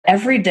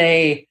every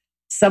day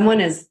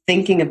someone is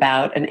thinking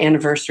about an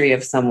anniversary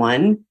of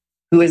someone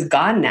who is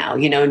gone now,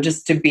 and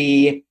just to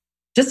be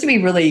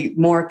really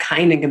more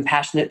kind and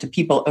compassionate to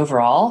people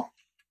overall.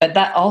 But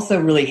that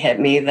also really hit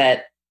me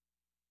that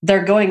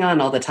they're going on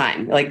all the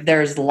time. Like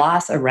there's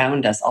loss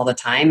around us all the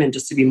time, and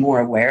just to be more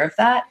aware of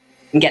that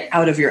and get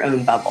out of your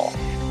own bubble.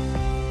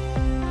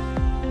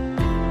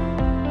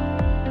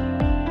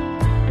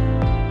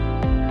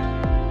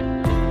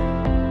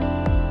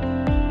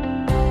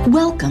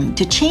 Welcome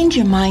to Change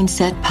Your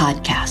Mindset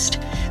podcast,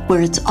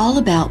 where it's all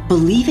about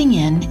believing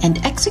in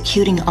and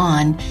executing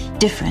on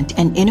different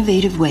and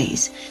innovative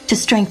ways to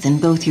strengthen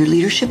both your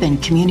leadership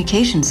and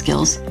communication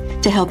skills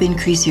to help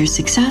increase your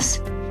success,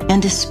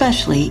 and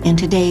especially in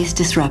today's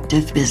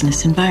disruptive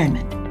business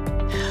environment.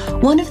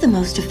 One of the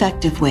most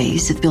effective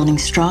ways of building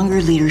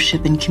stronger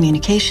leadership and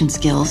communication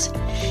skills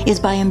is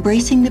by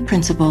embracing the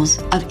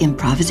principles of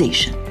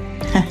improvisation.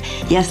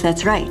 Yes,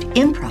 that's right,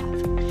 improv.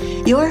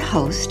 Your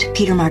host,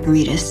 Peter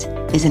Margaritis,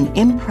 is an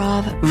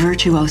improv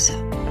virtuoso.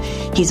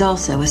 He's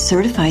also a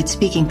certified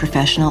speaking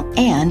professional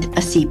and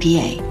a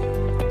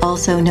CPA,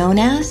 also known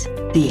as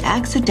the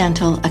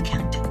Accidental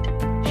Accountant.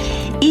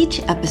 Each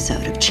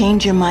episode of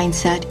Change Your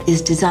Mindset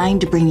is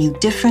designed to bring you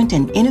different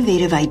and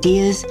innovative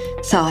ideas,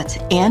 thoughts,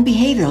 and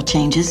behavioral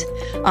changes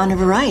on a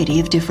variety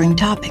of differing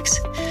topics,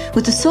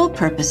 with the sole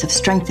purpose of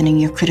strengthening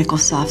your critical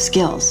soft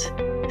skills.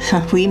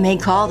 We may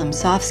call them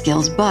soft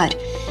skills, but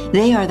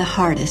they are the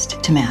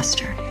hardest to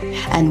master.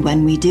 And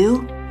when we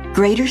do,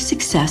 greater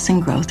success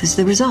and growth is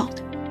the result.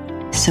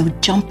 So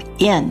jump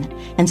in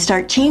and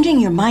start changing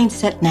your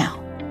mindset now.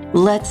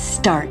 Let's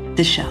start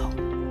the show.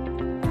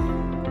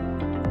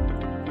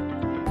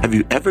 Have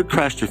you ever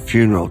crashed a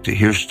funeral to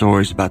hear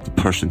stories about the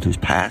person who's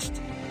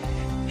passed?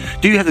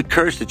 Do you have the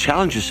courage to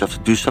challenge yourself to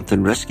do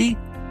something risky?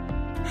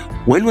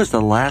 When was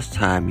the last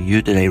time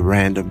you did a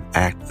random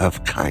act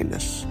of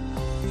kindness?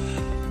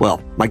 Well,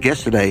 my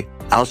guest today,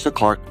 Allison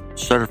Clark,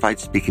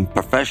 certified speaking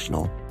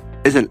professional,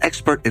 is an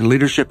expert in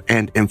leadership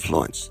and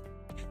influence.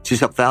 She's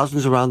helped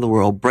thousands around the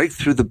world break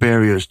through the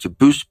barriers to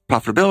boost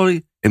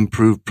profitability,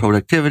 improve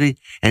productivity,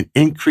 and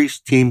increase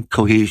team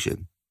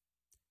cohesion.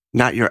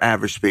 Not your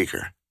average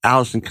speaker,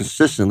 Allison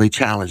consistently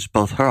challenged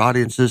both her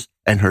audiences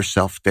and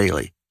herself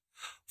daily.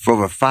 For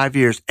over 5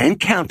 years and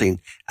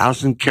counting,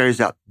 Allison carries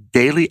out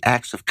daily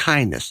acts of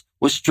kindness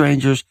with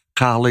strangers,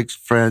 colleagues,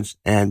 friends,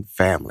 and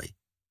family.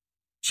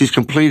 She's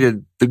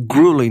completed the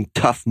grueling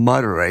Tough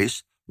Mudder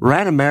race,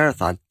 ran a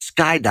marathon,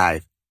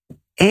 skydived,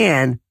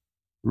 and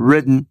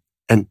ridden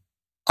an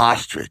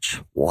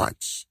ostrich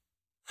once.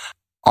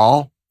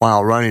 All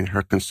while running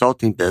her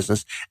consulting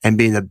business and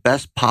being the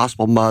best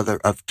possible mother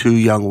of 2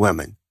 young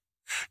women.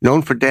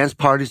 Known for dance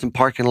parties in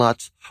parking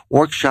lots,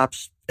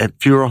 workshops at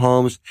funeral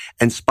homes,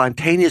 and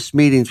spontaneous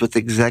meetings with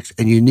execs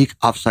in unique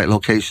offsite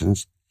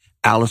locations,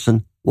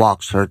 Allison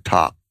walks her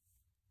talk.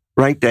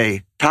 Ranked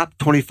a top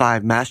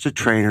 25 master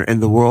trainer in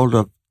the world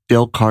of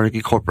Dale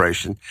Carnegie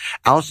Corporation,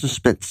 Allison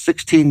spent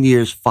 16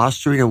 years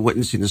fostering and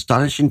witnessing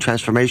astonishing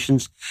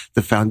transformations,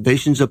 the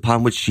foundations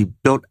upon which she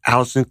built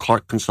Allison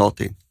Clark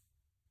Consulting.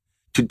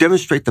 To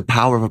demonstrate the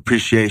power of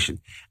appreciation,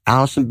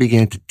 Allison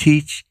began to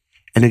teach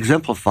and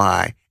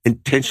exemplify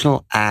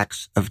intentional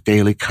acts of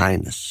daily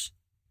kindness.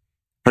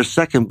 Her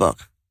second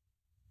book,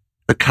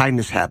 The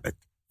Kindness Habit,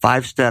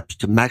 5 Steps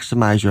to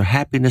Maximize Your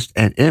Happiness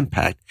and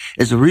Impact,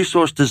 is a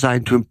resource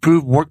designed to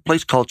improve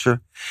workplace culture,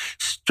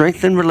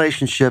 strengthen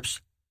relationships,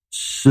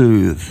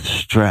 soothe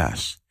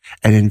stress,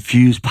 and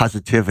infuse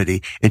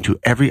positivity into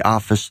every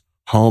office,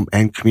 home,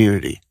 and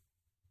community.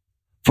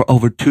 For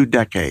over 2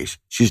 decades,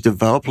 she's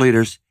developed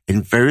leaders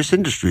in various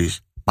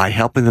industries by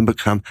helping them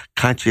become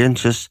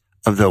conscientious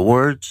of their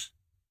words,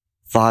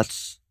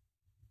 thoughts,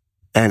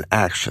 and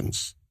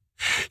actions.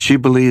 She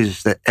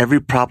believes that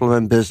every problem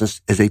in business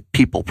is a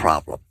people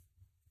problem.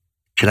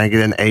 Can I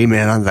get an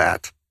amen on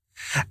that?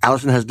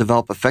 Allison has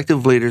developed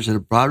effective leaders in a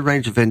broad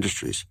range of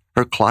industries.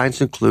 Her clients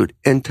include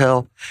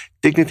Intel,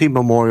 Dignity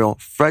Memorial,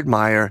 Fred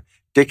Meyer,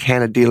 Dick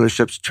Hanna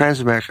Dealerships,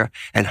 Transamerica,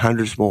 and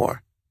hundreds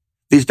more.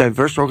 These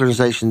diverse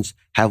organizations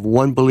have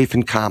one belief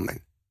in common.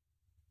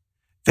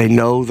 They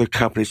know their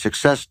company's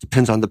success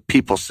depends on the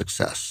people's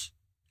success.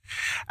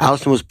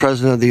 Allison was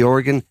president of the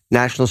Oregon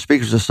National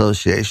Speakers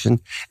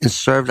Association and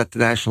served at the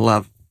national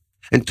level.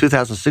 In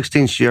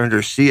 2016, she earned her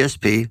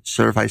CSP,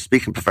 Certified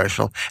Speaking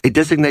Professional, a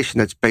designation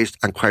that's based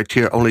on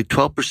criteria only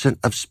 12%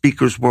 of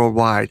speakers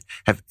worldwide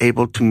have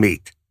able to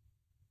meet.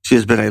 She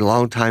has been a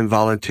longtime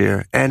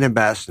volunteer and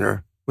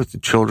ambassador with the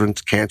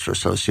Children's Cancer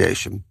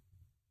Association.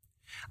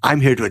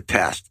 I'm here to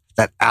attest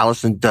that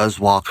Allison does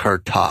walk her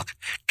talk,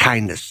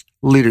 kindness,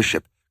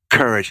 leadership,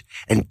 courage,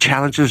 and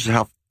challenges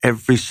herself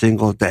every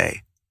single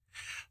day.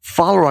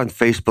 Follow her on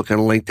Facebook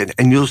and LinkedIn,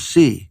 and you'll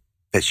see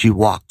that she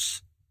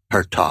walks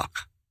her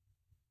talk.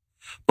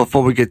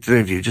 Before we get to the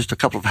interview, just a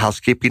couple of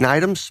housekeeping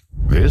items.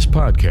 This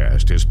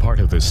podcast is part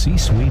of the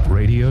C-Suite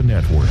Radio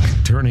Network,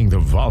 turning the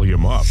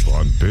volume up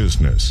on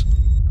business.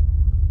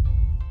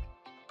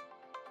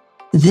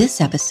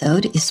 This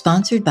episode is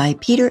sponsored by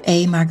Peter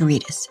A.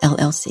 Margaritis,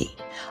 LLC,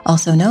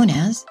 also known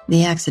as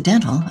the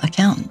accidental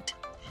accountant.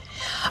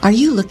 Are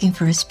you looking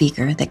for a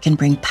speaker that can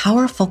bring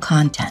powerful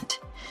content,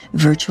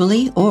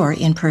 virtually or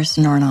in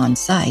person or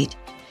on-site,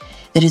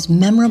 that is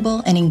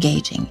memorable and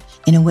engaging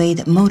in a way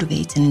that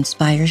motivates and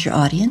inspires your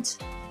audience?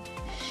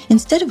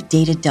 Instead of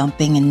data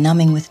dumping and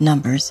numbing with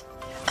numbers,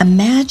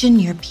 imagine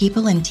your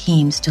people and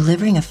teams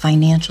delivering a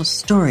financial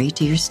story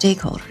to your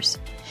stakeholders,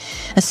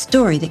 a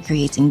story that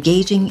creates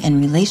engaging and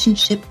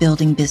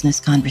relationship-building business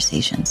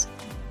conversations.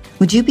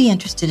 Would you be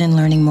interested in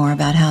learning more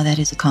about how that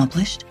is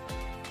accomplished?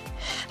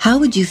 How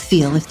would you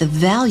feel if the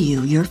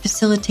value your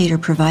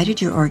facilitator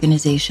provided your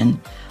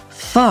organization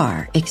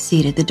far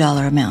exceeded the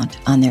dollar amount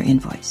on their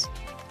invoice?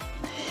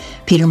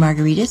 Peter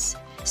Margaritis,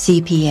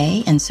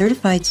 CPA and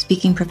certified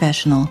speaking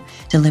professional,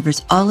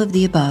 delivers all of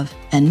the above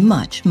and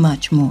much,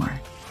 much more.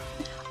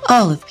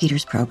 All of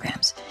Peter's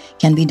programs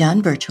can be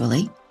done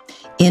virtually,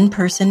 in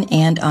person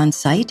and on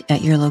site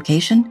at your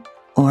location,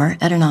 or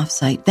at an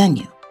off-site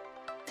venue.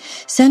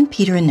 Send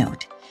Peter a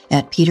note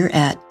at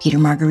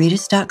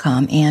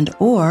peter@petermargaritis.com and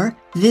or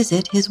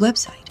visit his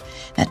website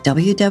at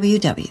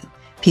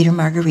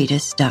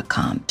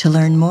www.petermargaritis.com to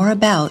learn more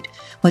about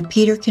what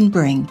Peter can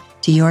bring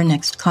to your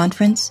next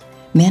conference,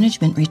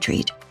 management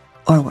retreat,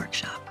 or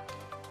workshop.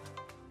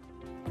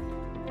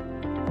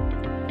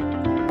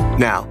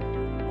 Now,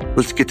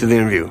 let's get to the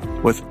interview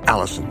with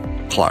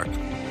Allison Clark.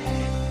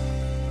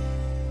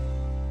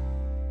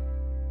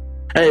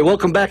 Hey,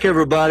 welcome back,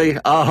 everybody.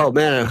 Oh,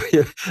 man,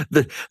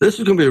 this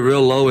is going to be a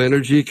real low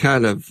energy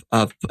kind of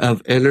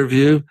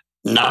interview.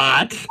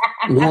 Not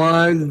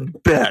one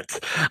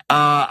bit.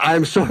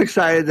 I'm so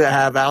excited to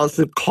have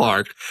Allison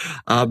Clark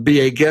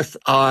be a guest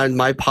on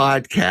my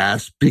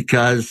podcast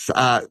because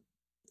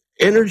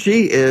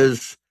energy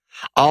is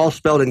all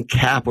spelled in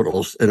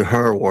capitals in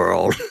her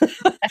world.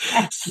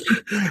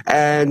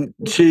 And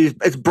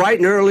it's bright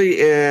and early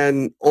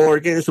in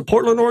Oregon. Is it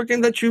Portland, Oregon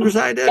that you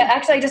reside in? Yeah,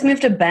 actually, I just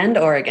moved to Bend,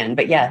 Oregon,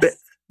 but yes.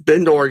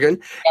 Bend, Oregon.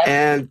 Yep.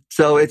 And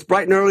so it's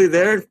bright and early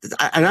there.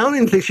 And I don't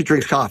even think she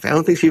drinks coffee. I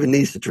don't think she even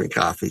needs to drink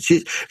coffee.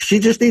 She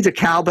just needs a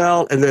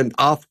cowbell and then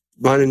off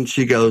running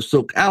she goes.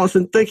 So,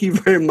 Allison, thank you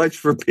very much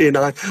for being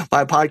on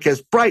my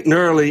podcast bright and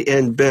early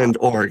in Bend,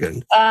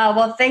 Oregon.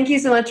 Well, thank you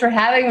so much for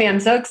having me. I'm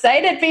so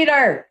excited,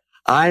 Peter.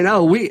 I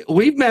know.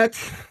 We met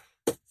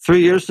 3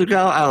 years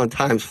ago. I don't know,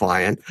 time's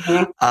flying.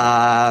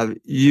 Mm-hmm.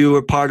 You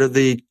were part of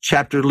the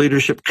chapter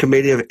leadership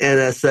committee of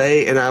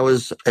NSA, and I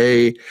was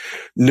a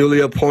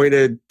newly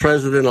appointed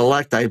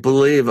president-elect, I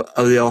believe,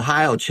 of the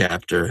Ohio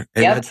chapter.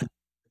 And that's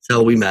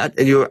how we met.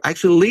 And you were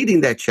actually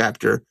leading that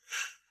chapter,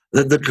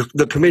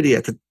 the committee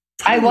at the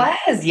time. I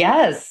was,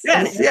 yes.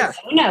 Yes.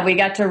 Yeah, we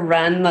got to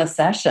run the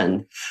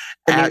session.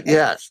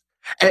 Yes.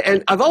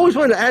 And I've always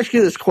wanted to ask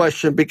you this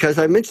question because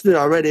I mentioned it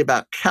already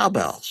about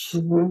cowbells.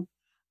 Mm-hmm.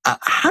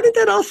 How did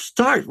that all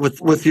start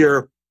with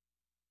your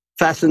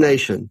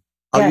fascination?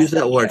 I'll use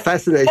that word,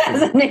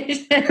 fascination.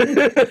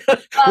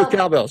 With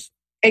cowbells.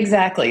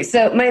 Exactly.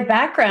 So my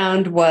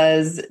background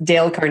was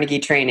Dale Carnegie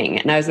Training,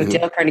 and I was with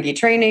Dale Carnegie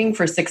Training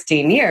for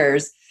 16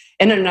 years.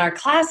 And in our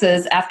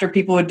classes, after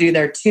people would do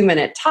their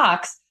 2-minute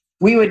talks,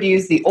 we would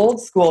use the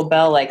old school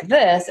bell like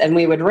this, and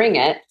we would ring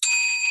it,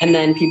 and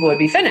then people would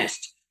be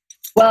finished.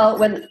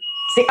 Well,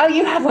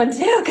 you have one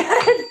too,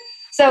 good.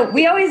 So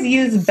we always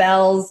use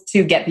bells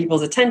to get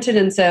people's attention.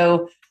 And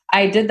so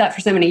I did that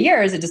for so many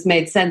years, it just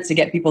made sense to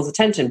get people's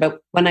attention.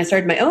 But when I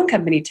started my own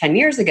company 10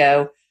 years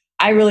ago,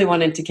 I really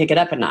wanted to kick it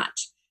up a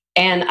notch.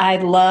 And I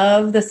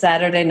love the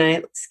Saturday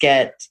night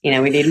skit. We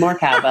need more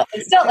cowbell.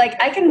 It's still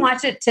I can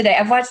watch it today.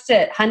 I've watched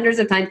it hundreds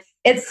of times.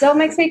 It still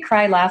makes me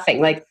cry laughing,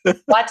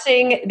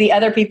 watching the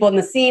other people in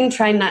the scene,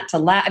 trying not to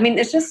laugh. I mean,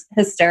 it's just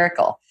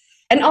hysterical.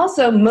 And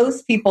also,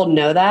 most people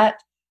know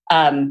that.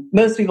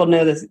 Most people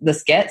know the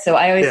skit. So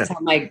I always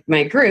tell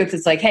my groups,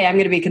 it's hey, I'm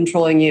going to be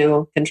controlling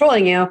you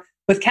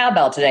with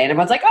cowbell today. And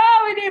everyone's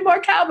oh, we need more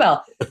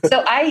cowbell.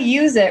 So I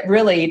use it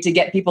really to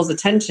get people's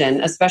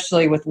attention,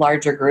 especially with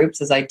larger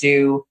groups as I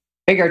do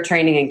bigger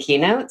training and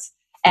keynotes.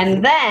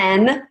 And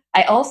then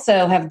I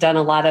also have done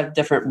a lot of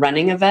different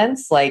running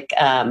events,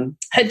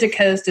 Hood to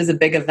Coast is a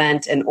big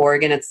event in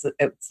Oregon. It's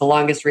the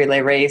longest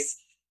relay race,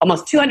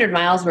 almost 200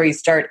 miles, where you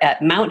start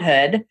at Mount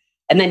Hood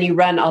and then you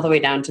run all the way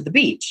down to the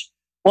beach.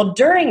 Well,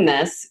 during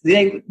this,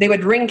 they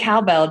would ring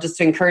cowbell just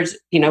to encourage,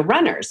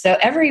 runners. So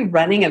every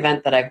running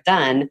event that I've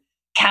done,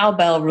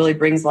 cowbell really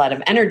brings a lot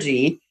of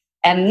energy.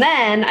 And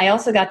then I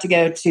also got to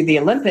go to the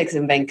Olympics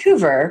in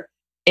Vancouver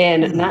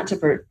not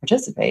to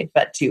participate,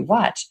 but to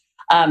watch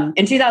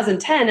in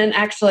 2010. And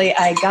actually,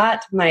 I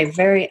got my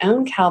very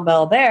own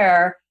cowbell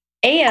there.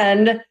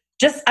 And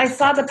I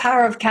saw the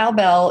power of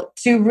cowbell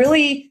to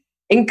really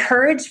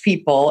encourage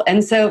people.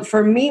 And so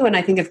for me, when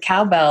I think of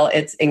cowbell,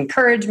 it's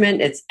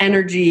encouragement, it's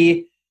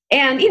energy,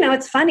 and,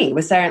 it's funny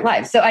with Silent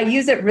Live. So I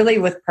use it really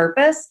with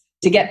purpose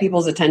to get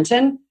people's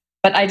attention.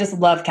 But I just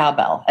love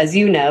cowbell, as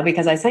you know,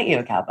 because I sent you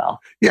a cowbell.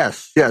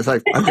 Yes,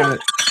 I've got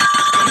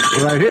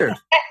it right here.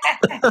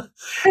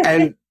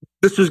 And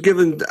This was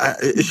given,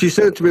 she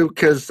sent it to me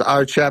because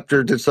our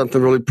chapter did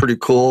something really pretty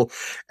cool,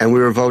 and we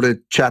were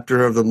voted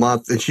chapter of the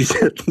month, and she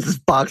sent this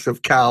box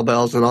of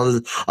cowbells and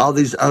all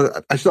these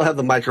I still have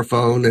the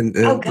microphone. And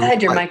oh,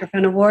 good, your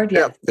microphone award?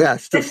 Yeah,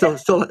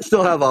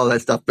 still have all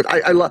that stuff. But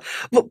I love,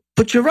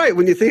 but you're right.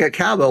 When you think of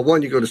cowbell,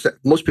 one,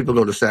 most people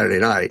go to Saturday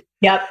night.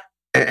 Yep.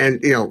 And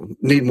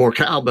need more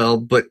cowbell,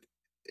 but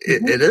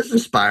it is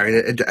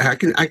inspiring.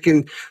 I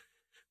can.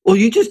 Well,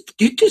 you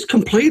just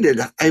completed,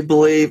 I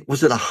believe,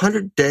 was it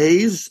 100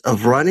 days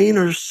of running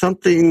or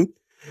something?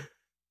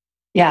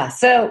 Yeah.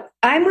 So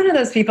I'm one of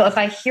those people, if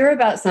I hear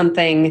about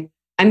something,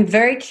 I'm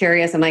very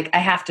curious. I'm like, I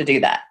have to do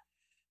that.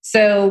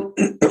 So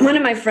one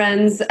of my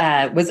friends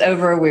was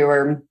over.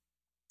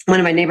 One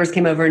of my neighbors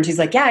came over and she's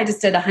like, yeah, I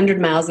just did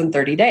 100 miles in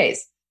 30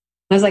 days.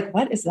 And I was like,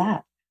 what is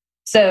that?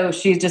 So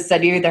she just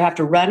said, you either have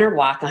to run or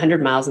walk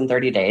 100 miles in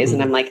 30 days. Mm-hmm.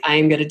 And I'm like,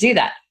 I'm going to do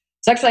that.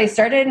 So actually I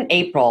started in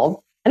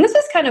April. And this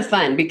was kind of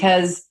fun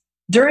because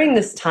during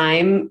this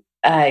time,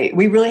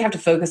 we really have to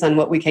focus on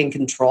what we can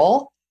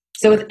control.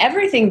 So with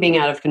everything being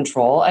out of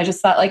control, I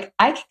just thought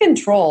I can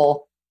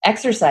control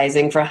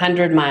exercising for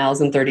 100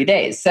 miles in 30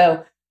 days.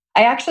 So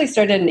I actually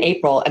started in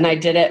April and I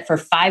did it for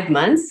 5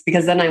 months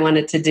because then I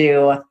wanted to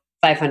do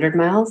 500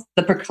 miles.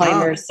 The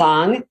Proclaimer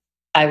song,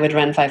 I would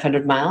run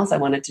 500 miles. I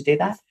wanted to do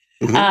that.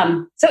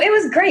 Mm-hmm. So it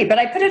was great, but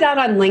I put it out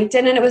on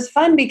LinkedIn and it was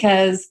fun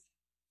because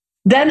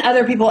then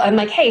other people, I'm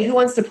like, hey, who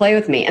wants to play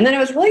with me? And then it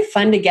was really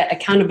fun to get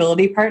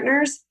accountability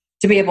partners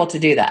to be able to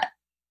do that.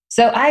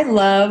 So I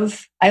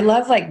love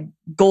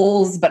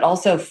goals, but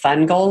also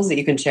fun goals that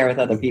you can share with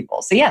other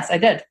people. So yes, I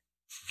did.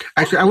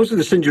 Actually, I was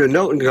going to send you a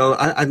note and go,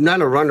 I'm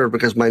not a runner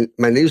because my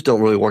knees don't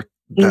really work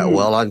that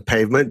well on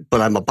pavement, but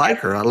I'm a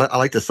biker. I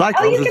like to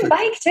cycle. Oh, you can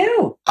bike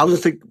too. I was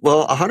just thinking,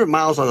 well, 100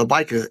 miles on a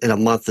bike in a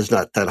month is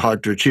not that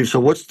hard to achieve. So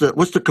what's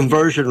the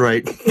conversion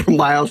rate from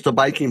miles to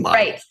biking miles?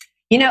 Right.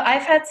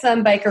 I've had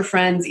some biker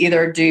friends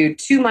either do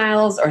 2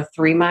 miles or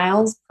 3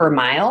 miles per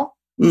mile.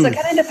 So it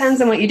kind of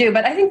depends on what you do.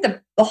 But I think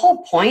the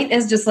whole point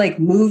is just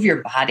move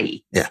your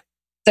body. Yeah.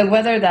 So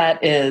whether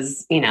that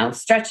is,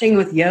 stretching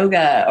with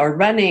yoga or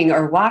running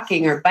or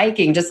walking or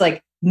biking, just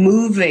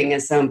moving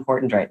is so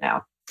important right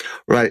now.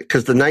 Right.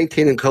 Because the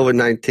 19 in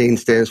COVID-19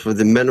 stands for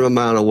the minimum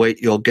amount of weight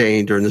you'll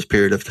gain during this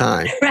period of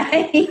time.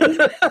 Right.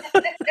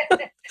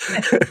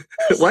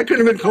 Why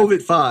couldn't it have been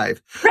COVID-5?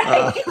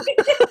 Right.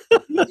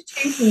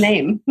 Change the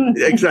name.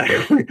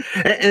 Exactly.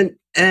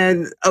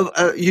 And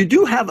you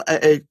do have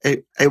a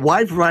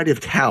wide variety of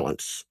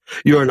talents.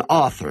 You're an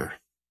author.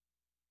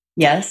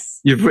 Yes.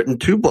 You've written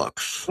 2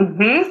 books.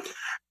 Mm-hmm.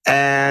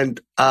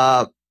 And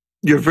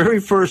your very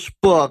first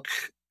book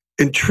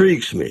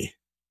intrigues me.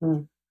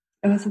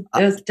 It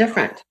was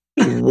different.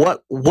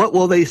 What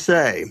will they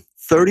say?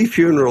 30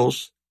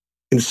 funerals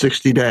in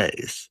 60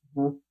 days.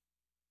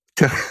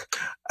 Mm-hmm.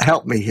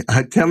 Help me.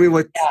 Tell me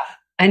what... Yeah.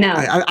 I know.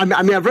 I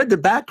mean, I've read the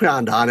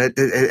background on it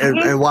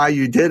and why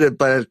you did it,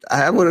 but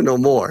I want to know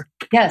more.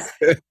 Yes.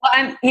 Well,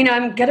 I'm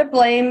going to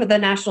blame the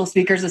National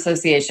Speakers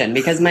Association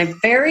because my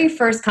very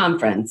first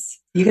conference,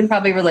 you can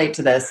probably relate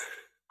to this.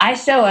 I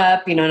show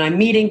up, and I'm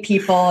meeting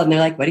people and they're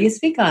like, what do you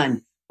speak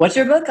on? What's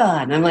your book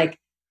on? And I'm like,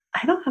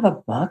 I don't have a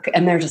book.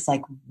 And they're just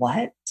like,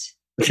 what?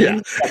 Yeah.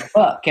 A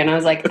book. And I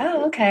was like,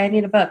 oh, okay, I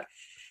need a book.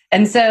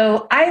 And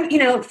so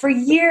for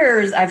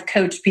years, I've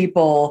coached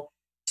people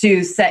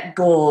to set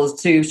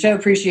goals, to show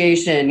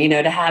appreciation,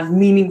 to have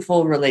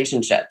meaningful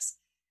relationships.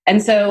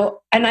 And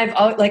so,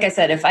 like I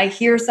said, if I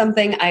hear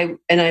something and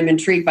I'm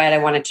intrigued by it, I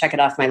want to check it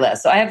off my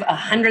list. So I have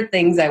 100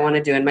 things I want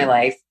to do in my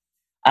life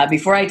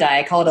before I die.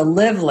 I call it a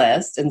live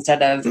list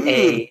instead of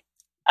a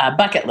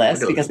bucket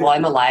list because while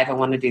I'm alive, I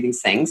want to do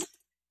these things.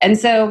 And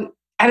so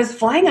I was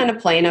flying on a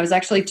plane. I was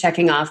actually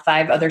checking off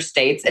 5 other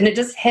states and it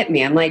just hit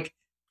me. I'm like,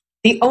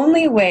 the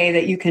only way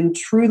that you can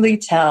truly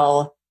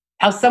tell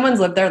how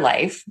someone's lived their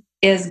life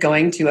is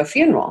going to a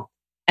funeral.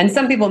 And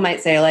some people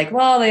might say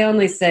well, they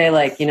only say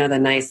the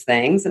nice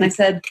things. And I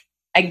said,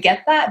 I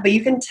get that, but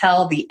you can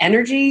tell the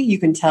energy, you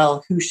can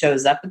tell who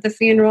shows up at the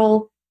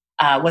funeral,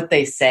 what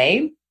they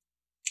say.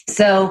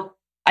 So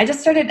I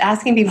just started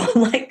asking people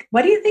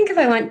what do you think if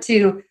I went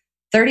to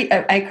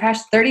I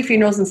crashed 30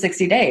 funerals in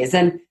 60 days?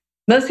 And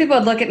most people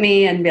would look at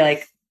me and be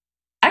like,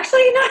 actually,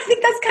 I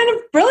think that's kind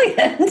of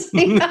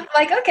brilliant. I'm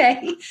like,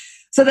 okay.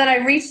 So then I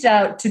reached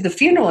out to the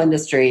funeral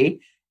industry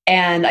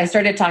and I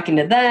started talking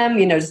to them,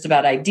 just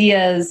about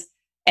ideas.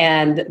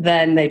 And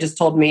then they just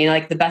told me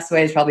the best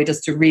way is probably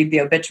just to read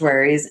the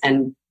obituaries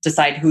and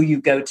decide who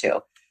you go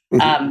to.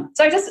 Mm-hmm.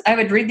 So I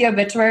would read the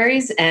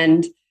obituaries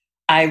and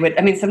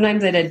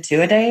sometimes I did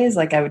 2 a days.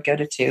 I would go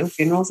to 2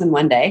 funerals in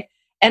one day.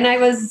 And I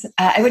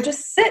would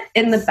just sit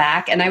in the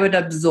back and I would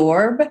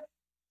absorb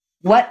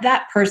what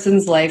that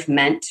person's life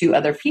meant to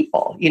other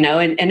people,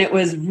 and it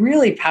was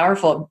really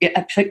powerful.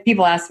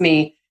 People asked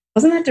me,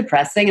 wasn't that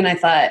depressing? And I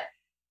thought,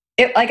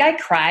 I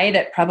cried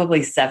at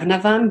probably 7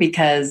 of them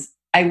because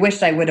I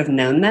wished I would have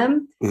known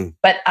them. Mm.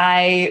 But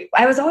I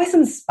was always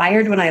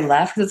inspired when I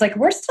left because it's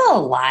we're still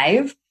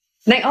alive.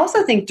 And I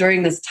also think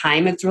during this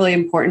time, it's really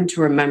important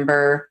to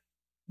remember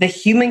the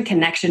human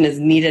connection is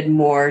needed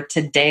more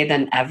today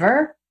than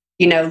ever.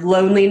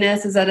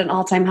 Loneliness is at an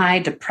all-time high,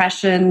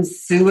 depression,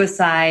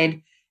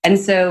 suicide. And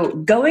so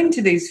going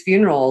to these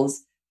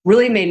funerals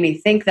really made me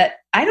think that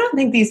I don't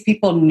think these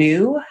people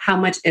knew how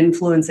much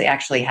influence they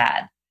actually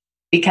had.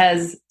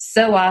 Because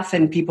so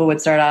often people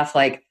would start off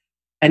like,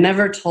 I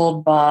never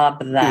told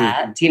Bob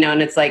that,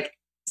 and it's like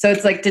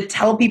to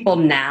tell people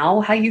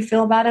now how you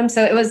feel about him.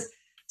 So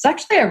it's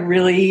actually a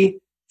really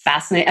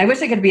fascinating, I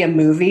wish it could be a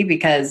movie,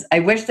 because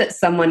I wish that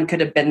someone could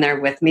have been there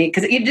with me,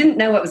 because you didn't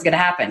know what was going to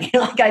happen.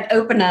 Like I'd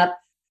open up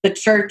the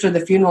church or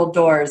the funeral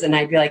doors and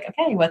I'd be like,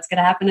 okay, what's going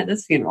to happen at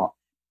this funeral?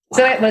 Wow.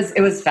 So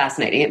it was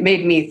fascinating. It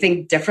made me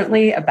think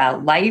differently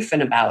about life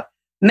and about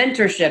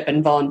mentorship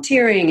and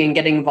volunteering and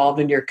getting involved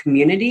in your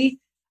community.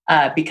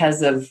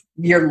 Because of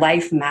your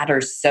life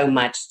matters so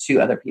much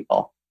to other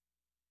people.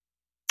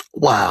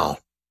 Wow,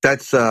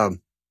 that's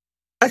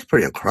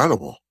pretty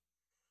incredible.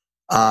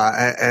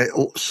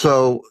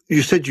 So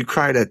you said you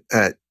cried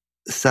at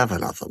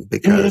 7 of them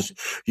because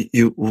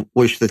you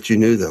wish that you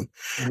knew them.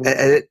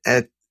 Mm-hmm.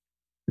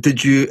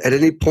 Did you at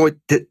any point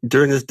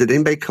during this? Did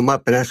anybody come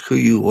up and ask who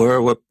you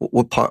were, what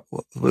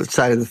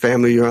side of the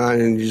family you're on,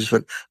 and you just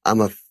went,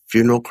 "I'm a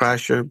funeral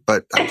crasher,"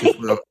 but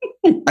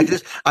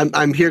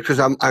I'm here because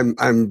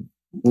I'm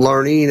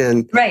learning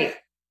and right.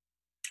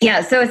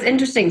 Yeah. So it's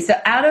interesting. So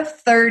out of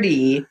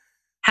 30,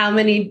 how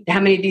many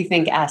do you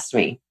think asked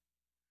me?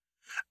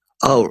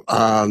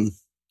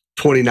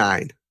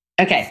 29.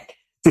 Okay.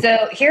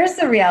 So here's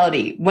the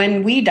reality.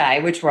 When we die,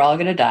 which we're all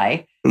going to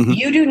die,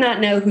 you do not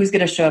know who's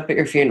going to show up at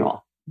your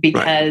funeral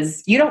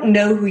because you don't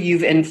know who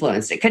you've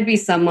influenced. It could be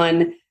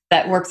someone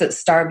that works at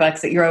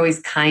Starbucks that you're always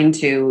kind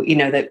to,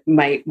 that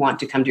might want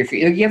to come to your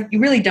funeral. You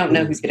really don't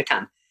know who's going to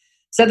come.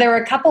 So there were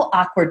a couple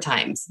awkward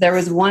times. There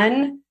was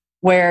one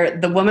where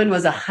the woman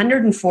was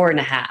 104 and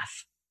a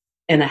half.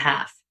 And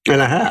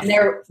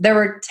there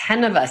were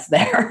 10 of us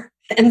there.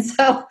 And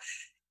so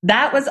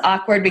that was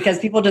awkward because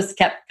people just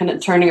kept kind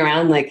of turning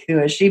around like, who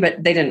is she?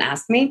 But they didn't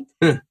ask me.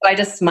 So I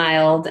just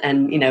smiled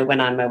and,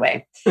 went on my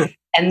way.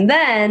 And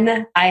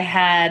then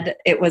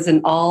it was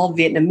an all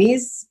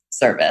Vietnamese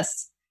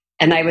service.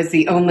 And I was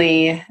the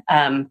only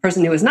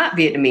person who was not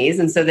Vietnamese.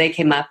 And so they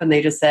came up and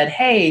they just said,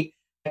 hey,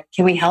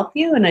 can we help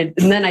you? And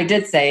then I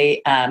did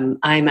say, I'm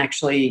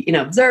actually,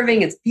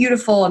 observing. It's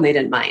beautiful. And they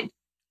didn't mind.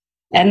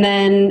 And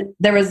then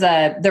there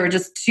were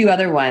just 2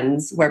 other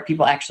ones where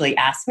people actually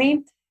asked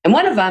me. And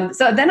one of them,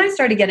 so then I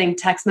started getting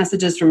text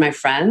messages from my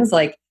friends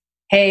like,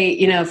 hey,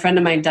 a friend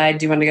of mine died.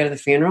 Do you want to go to the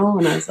funeral?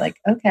 And I was like,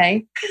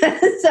 okay.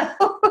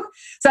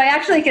 So I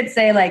actually could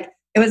say like,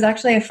 it was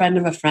actually a friend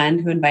of a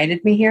friend who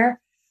invited me here.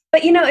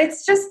 But,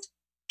 it's just,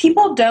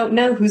 people don't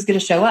know who's going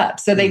to show up.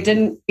 So they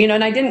didn't,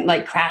 and I didn't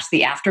like crash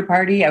the after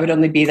party. I would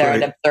only be there.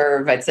 Right. I'd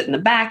observe, I'd sit in the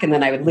back and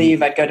then I would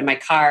leave. I'd go to my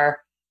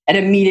car and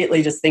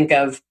immediately just think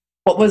of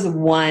what was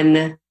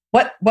one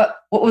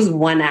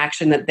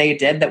action that they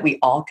did that we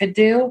all could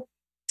do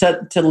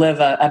to live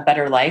a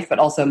better life, but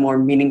also a more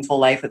meaningful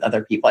life with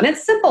other people. And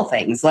it's simple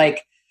things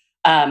like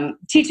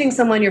teaching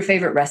someone your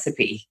favorite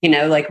recipe.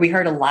 Like we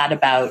heard a lot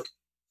about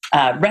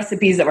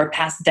recipes that were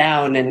passed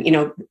down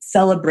and,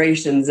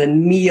 celebrations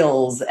and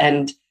meals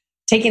and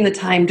taking the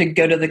time to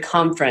go to the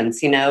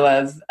conference,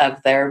 of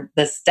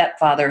the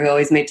stepfather who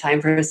always made time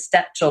for his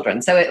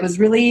stepchildren. So it was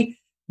really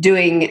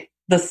doing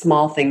the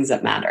small things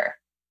that matter.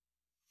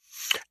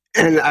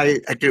 And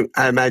I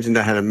imagine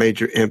that had a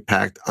major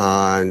impact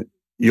on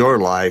your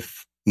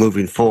life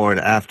moving forward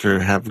after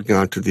having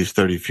gone to these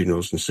 30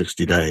 funerals in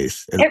 60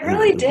 days. It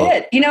really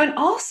did. And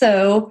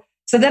also,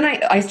 so then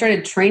I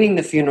started training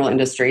the funeral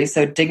industry.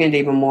 So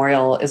Dignity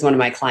Memorial is one of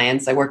my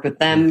clients. I worked with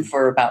them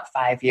for about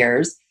 5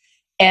 years.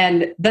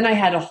 And then I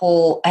have a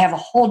whole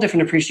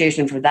different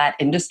appreciation for that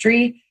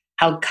industry,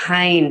 how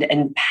kind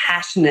and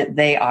passionate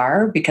they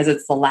are, because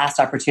it's the last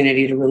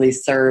opportunity to really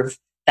serve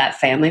that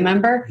family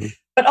member. Mm-hmm.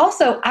 But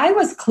also I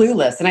was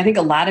clueless. And I think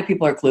a lot of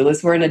people are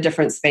clueless. We're in a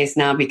different space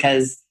now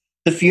because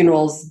the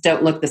funerals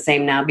don't look the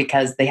same now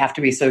because they have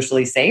to be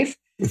socially safe.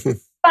 Mm-hmm.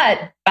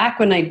 But back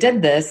when I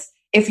did this,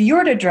 if you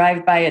were to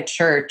drive by a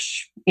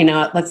church,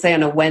 let's say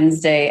on a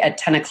Wednesday at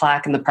 10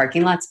 o'clock and the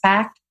parking lot's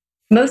packed,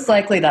 most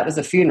likely that was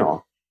a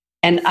funeral.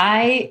 And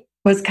I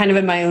was kind of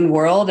in my own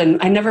world and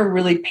I never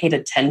really paid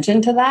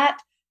attention to that.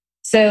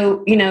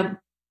 So,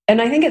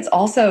 and I think it's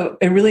also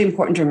really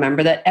important to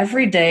remember that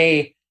every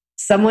day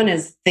someone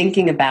is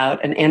thinking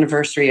about an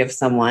anniversary of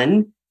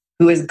someone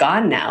who is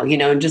gone now,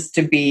 and just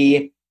to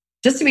be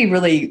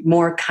really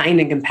more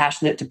kind and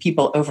compassionate to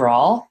people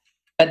overall.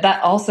 But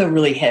that also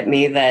really hit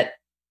me that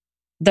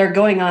they're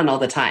going on all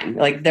the time.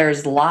 Like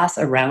there's loss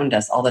around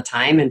us all the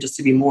time. And just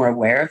to be more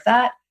aware of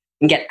that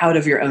and get out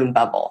of your own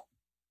bubble.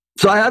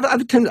 So I've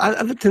attended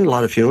a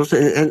lot of funerals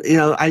and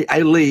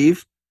I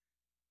leave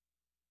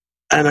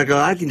and I go,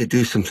 I need to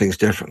do some things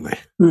differently.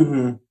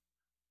 Mm-hmm.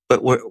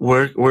 But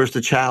where's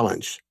the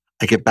challenge?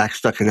 I get back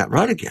stuck in that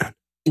rut again.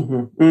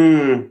 Mm-hmm.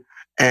 Mm.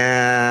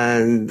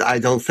 And I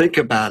don't think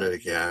about it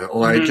again,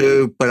 or I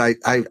do, but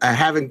I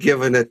haven't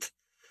given it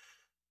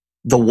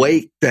the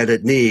weight that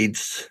it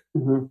needs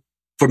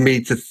for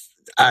me to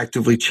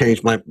actively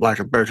change my, lack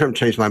of a better term,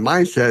 change my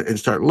mindset and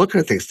start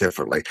looking at things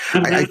differently.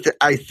 Mm-hmm.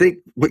 I think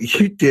what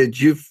you did,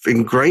 you've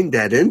ingrained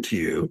that into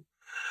you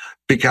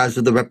because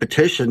of the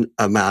repetition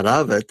amount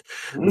of it,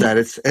 mm-hmm. that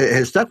it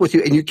has stuck with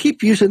you. And you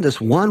keep using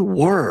this one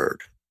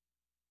word.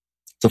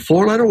 It's a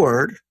 4-letter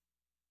word,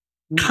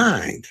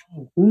 kind.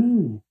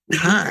 Mm-hmm.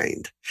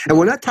 Kind. And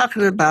we're not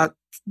talking about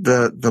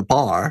the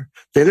bar,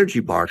 the energy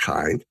bar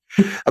kind,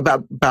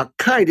 about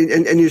kind.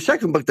 And your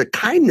second book, The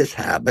Kindness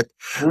Habit,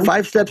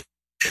 5 Steps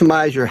to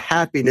Maximize Your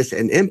Happiness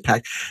and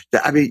Impact.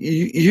 I mean,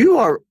 you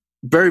are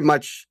very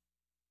much,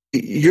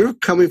 you're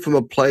coming from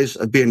a place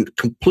of being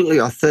completely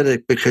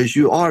authentic because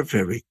you are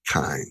very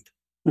kind.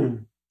 Well,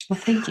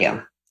 thank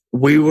you.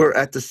 We were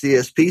at the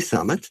CSP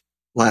Summit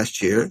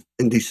last year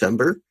in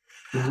December,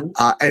 mm-hmm.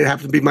 And it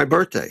happened to be my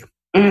birthday.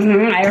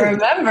 Mm-hmm, I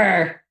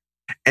remember.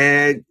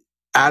 And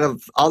out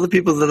of all the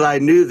people that I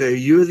knew there,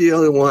 you were the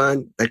only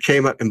one that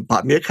came up and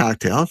bought me a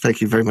cocktail.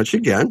 Thank you very much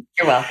again.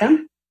 You're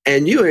welcome.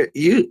 And you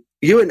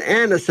and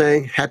Anna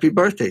saying happy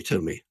birthday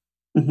to me.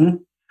 Mm-hmm.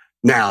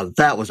 Now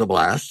that was a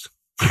blast.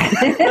 Wow,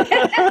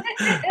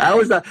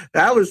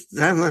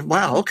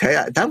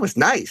 okay, that was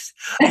nice.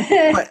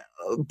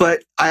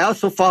 But I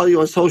also follow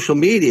you on social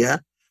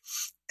media,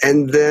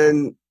 and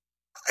then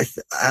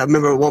I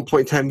remember at one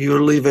point in time you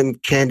were leaving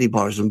candy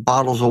bars and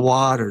bottles of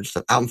water and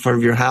stuff out in front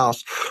of your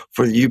house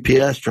for the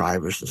UPS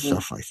drivers and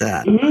stuff like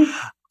that. Mm-hmm.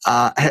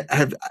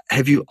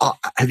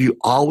 Have you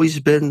always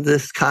been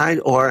this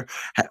kind, or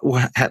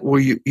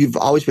you've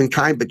always been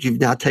kind, but you've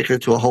now taken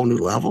it to a whole new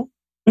level?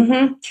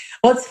 Mm-hmm.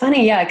 Well, it's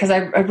funny, yeah, because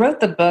I wrote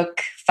the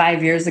book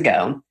 5 years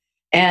ago,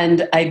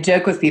 and I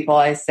joke with people.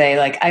 I say,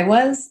 like, I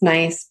was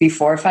nice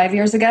before 5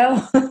 years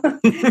ago,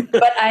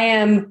 but I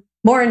am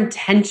more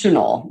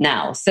intentional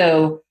now.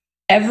 So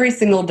every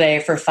single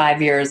day for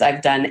 5 years,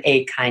 I've done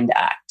a kind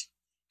act,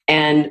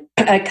 and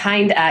a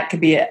kind act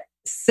could be as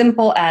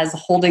simple as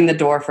holding the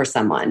door for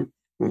someone,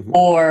 mm-hmm.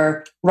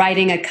 or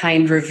writing a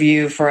kind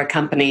review for a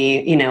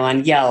company,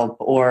 on Yelp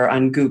or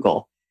on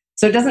Google.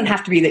 So it doesn't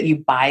have to be that you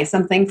buy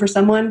something for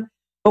someone.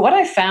 But what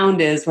I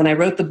found is when I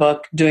wrote the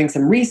book, doing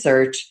some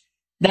research,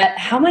 that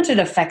how much it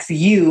affects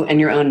you and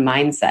your own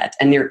mindset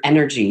and your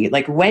energy.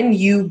 Like when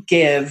you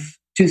give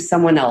to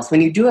someone else, when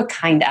you do a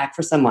kind act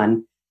for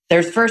someone,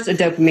 there's first a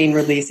dopamine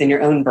release in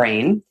your own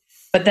brain,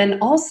 but then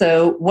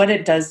also what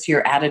it does to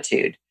your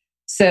attitude.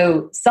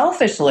 So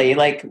selfishly,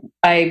 like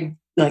I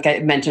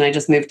mentioned, I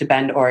just moved to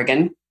Bend,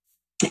 Oregon,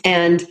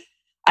 and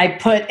I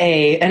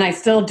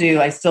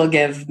still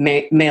give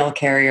mail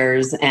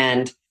carriers,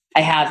 and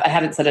I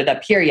haven't set it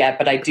up here yet,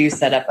 but I do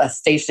set up a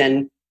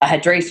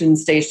hydration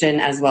station,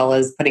 as well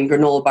as putting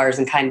granola bars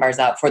and kind bars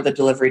out for the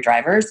delivery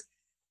drivers.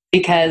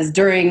 Because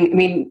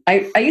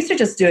I used to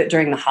just do it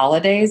during the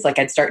holidays. Like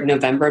I'd start in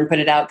November and put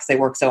it out because they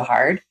work so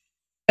hard.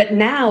 But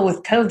now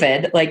with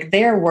COVID, like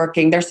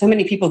there's so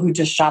many people who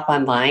just shop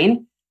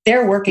online.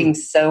 They're working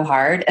so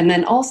hard. And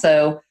then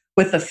also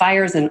with the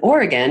fires in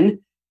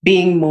Oregon,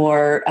 being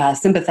more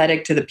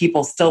sympathetic to the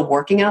people still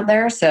working out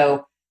there.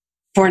 So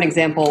for an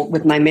example,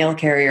 with my mail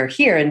carrier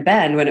here in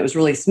Bend, when it was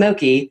really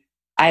smoky,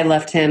 I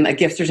left him a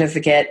gift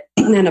certificate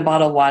and a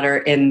bottle of water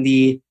in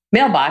the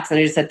mailbox. And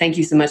I just said, thank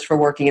you so much for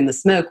working in the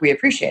smoke. We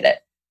appreciate it.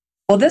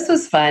 Well, this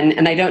was fun.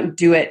 And I don't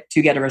do it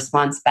to get a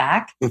response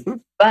back, mm-hmm.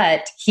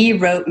 but he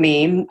wrote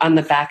me on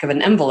the back of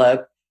an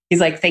envelope. He's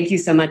like, thank you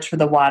so much for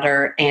the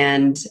water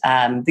and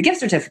the gift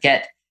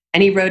certificate.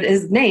 And he wrote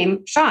his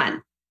name,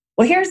 Sean.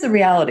 Well, here's the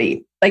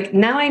reality. Like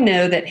now I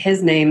know that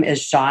his name is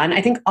Sean.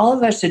 I think all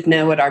of us should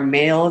know what our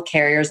mail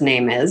carrier's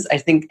name is. I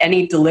think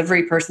any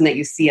delivery person that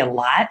you see a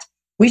lot,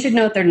 we should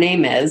know what their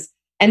name is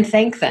and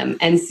thank them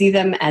and see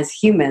them as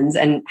humans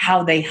and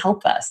how they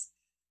help us.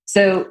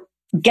 So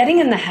getting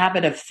in the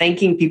habit of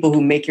thanking people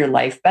who make your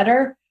life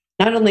better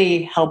not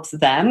only helps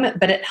them,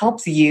 but it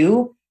helps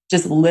you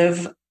just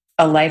live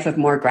a life of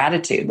more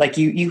gratitude. Like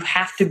you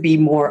have to be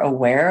more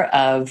aware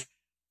of,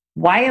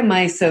 why am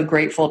I so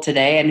grateful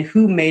today and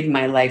who made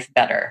my life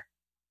better?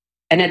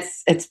 And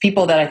it's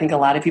people that I think a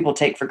lot of people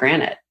take for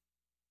granted.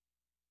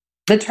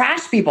 The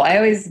trash people, I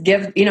always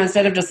give,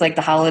 instead of just like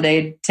the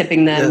holiday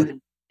tipping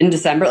them in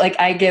December, like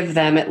I give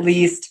them at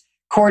least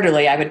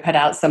quarterly, I would put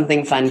out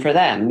something fun for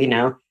them.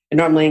 It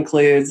normally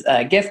includes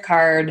a gift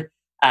card,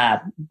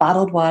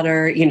 bottled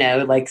water,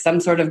 like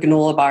some sort of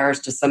granola bars,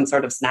 just some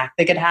sort of snack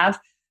they could have.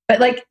 But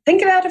like,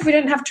 think about if we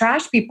didn't have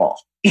trash people,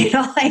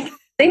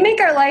 they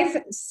make our life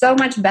so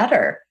much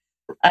better.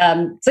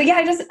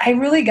 I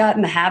really got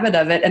in the habit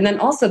of it. And then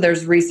also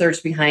there's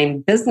research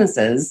behind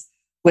businesses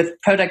with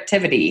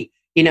productivity,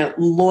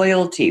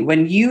 loyalty.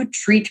 When you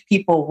treat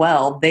people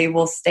well, they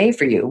will stay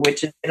for you,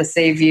 which is going to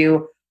save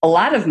you a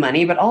lot of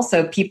money, but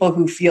also people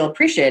who feel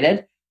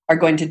appreciated are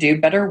going to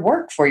do better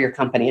work for your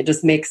company. It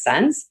just makes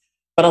sense.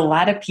 But a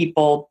lot of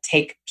people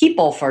take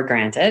people for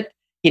granted,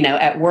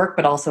 at work,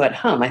 but also at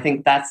home. I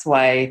think that's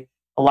why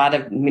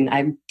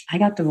I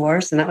got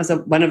divorced, and that was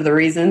one of the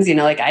reasons,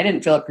 I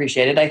didn't feel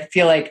appreciated. I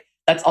feel like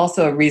that's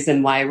also a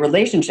reason why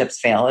relationships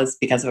fail, is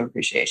because of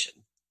appreciation.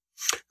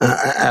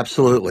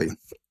 Absolutely.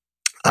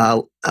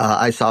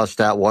 I saw a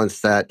stat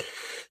once that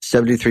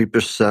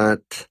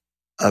 73%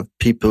 of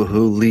people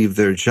who leave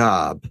their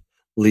job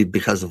leave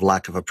because of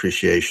lack of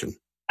appreciation.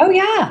 Oh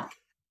yeah.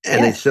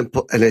 And a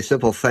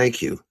simple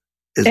thank you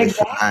is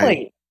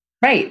exactly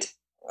right.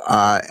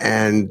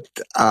 I've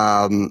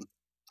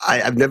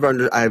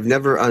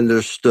never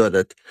understood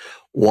it.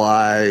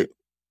 Why,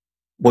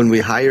 when we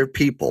hire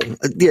people,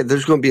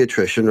 there's going to be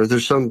attrition, or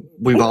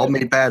we've all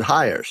made bad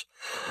hires,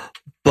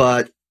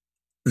 but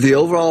the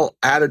overall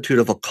attitude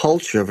of a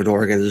culture of an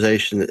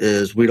organization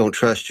is we don't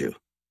trust you.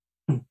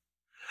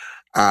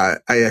 I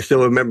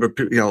still remember,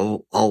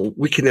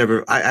 we can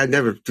never. I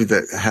never do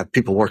that. Have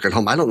people work at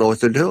home. I don't know what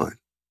they're doing.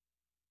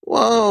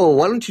 Whoa!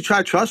 Why don't you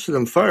try trusting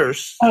them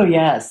first? Oh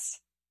yes.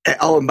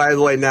 Oh, and by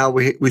the way, now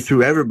we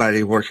threw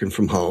everybody working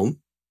from home,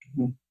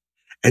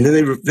 and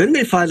then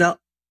they find out,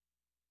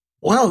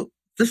 well,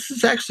 this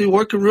is actually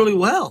working really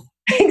well.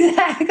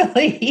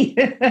 Exactly.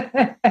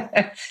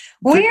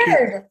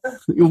 Weird.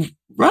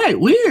 Right.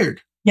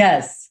 Weird.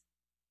 Yes.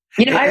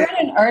 I read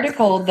an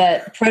article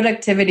that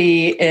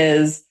productivity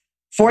is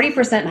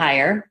 40%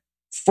 higher,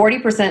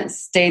 40%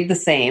 stayed the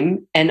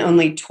same, and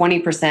only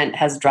 20%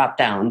 has dropped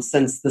down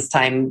since this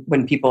time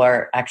when people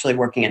are actually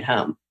working at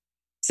home.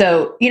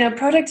 So,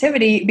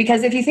 productivity,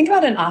 because if you think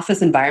about an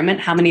office environment,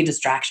 how many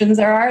distractions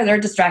there are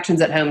distractions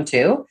at home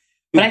too.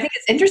 But I think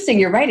it's interesting.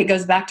 You're right. It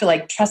goes back to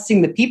like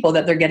trusting the people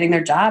that they're getting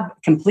their job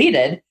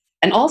completed.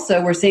 And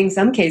also we're seeing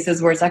some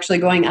cases where it's actually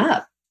going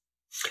up.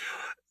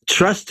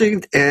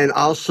 Trusting, and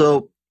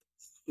also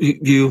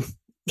you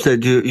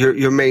said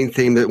your main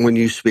theme that when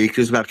you speak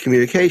is about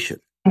communication.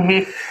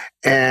 Mm-hmm.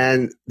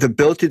 And the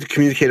ability to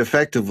communicate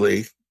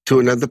effectively to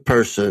another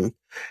person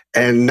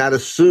and not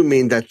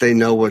assuming that they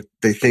know what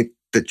they think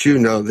that you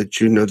know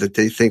that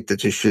they think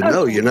that you should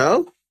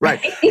know, right.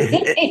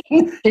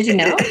 Did you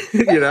know?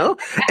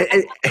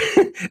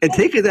 And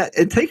taking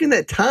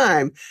that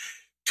time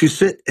to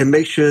sit and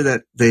make sure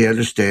that they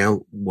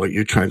understand what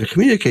you're trying to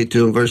communicate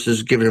to them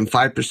versus giving them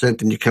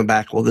 5% and you come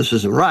back, well, this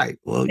isn't right.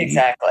 Well,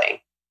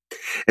 exactly.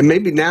 And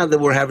maybe now that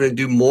we're having to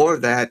do more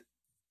of that,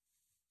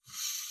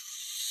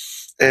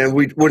 and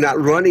we're not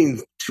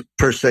running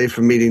per se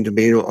from meeting to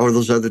meeting or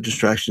those other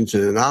distractions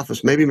in an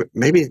office. Maybe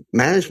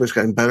management's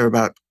gotten better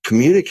about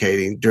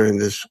communicating during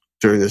this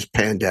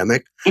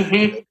pandemic,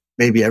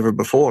 maybe ever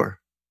before.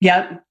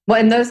 Yep. Well,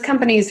 and those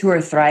companies who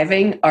are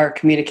thriving are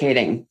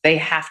communicating. They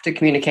have to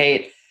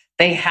communicate.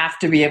 They have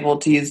to be able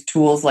to use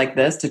tools like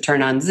this to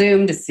turn on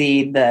Zoom to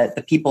see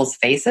the people's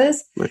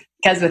faces. Right.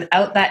 Because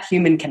without that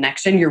human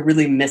connection, you're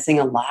really missing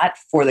a lot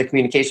for the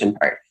communication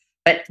part.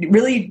 But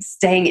really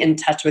staying in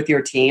touch with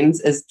your teams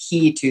is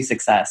key to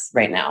success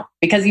right now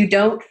because you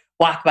don't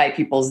walk by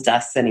people's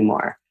desks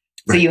anymore.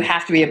 Right. So you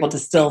have to be able to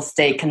still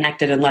stay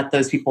connected and let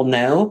those people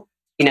know,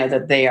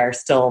 that they are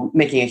still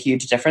making a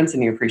huge difference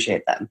and you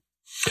appreciate them.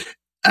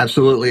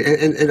 Absolutely.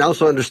 And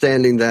also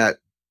understanding that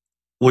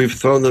we've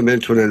thrown them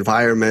into an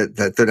environment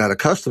that they're not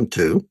accustomed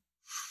to.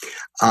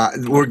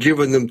 We're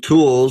giving them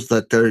tools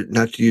that they're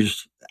not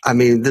used. I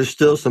mean, there's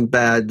still some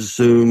bad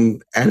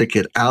Zoom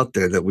etiquette out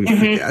there that we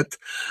forget.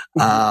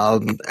 But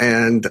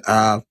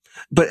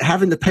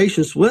having the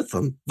patience with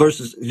them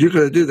versus you're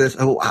going to do this.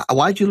 Oh,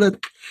 why'd you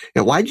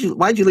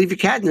leave your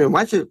cat in there?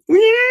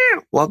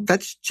 Well,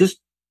 that's just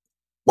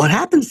what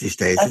happens these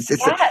days.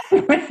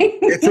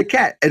 It's a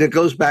cat. And it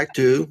goes back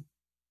to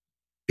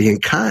being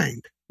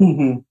kind.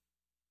 Mm-hmm.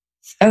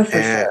 Oh,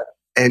 for sure.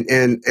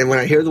 And when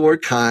I hear the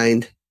word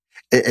kind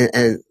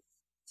and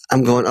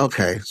I'm going,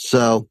 okay,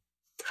 so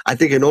I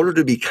think in order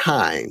to be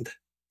kind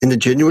in the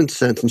genuine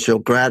sense and show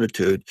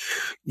gratitude,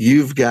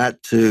 you've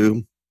got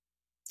to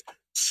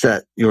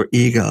set your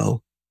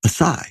ego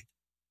aside.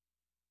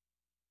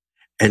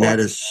 And that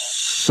is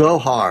so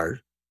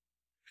hard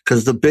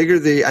because the bigger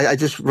I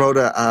just wrote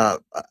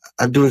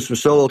I'm doing some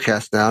solo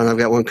casts now and I've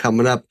got one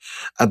coming up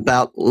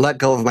about let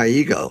go of my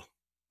ego.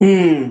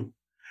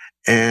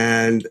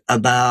 And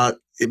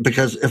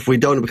because if we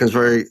don't, it becomes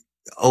very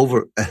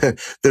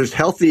there's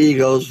healthy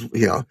egos,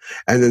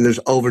 and then there's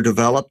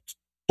overdeveloped,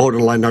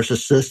 borderline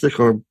narcissistic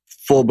or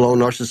full-blown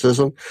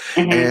narcissism.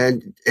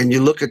 And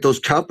you look at those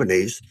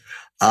companies,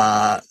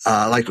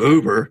 like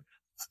Uber.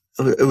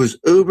 It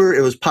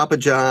was Papa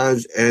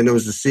John's, and it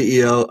was the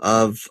CEO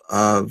of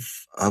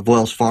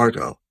Wells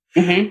Fargo.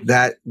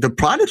 That the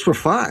products were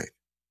fine.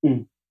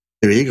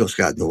 Their egos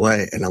got in the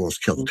way and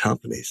almost killed the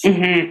companies.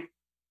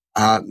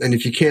 And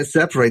if you can't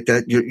separate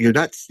that,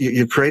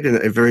 you're creating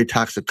a very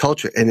toxic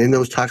culture. And in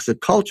those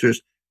toxic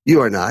cultures, you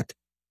are not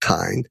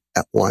kind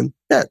at one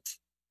bit.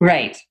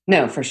 Right.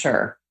 No, for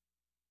sure.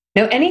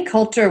 No, any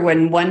culture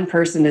when one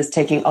person is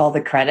taking all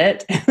the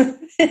credit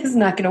is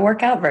not going to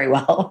work out very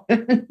well.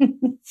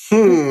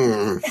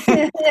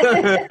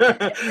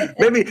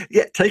 Maybe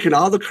taking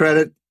all the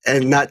credit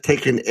and not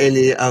taking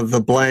any of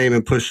the blame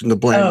and pushing the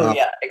blame off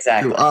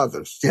to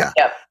others. Yeah.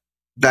 Yep.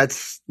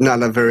 That's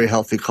not a very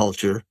healthy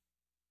culture.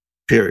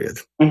 Period.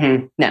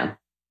 No.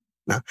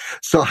 No.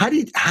 So how do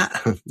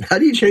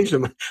you change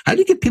them? How do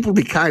you get people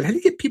to be kind? How do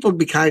you get people to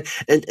be kind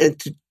and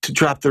to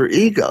drop their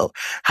ego?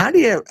 How do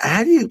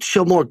you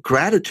show more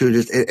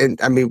gratitude?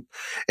 And I mean,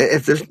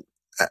 if there's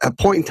a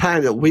point in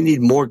time that we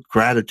need more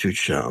gratitude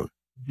shown,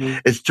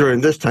 it's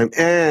during this time,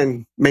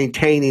 and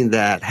maintaining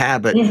that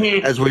habit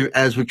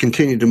as we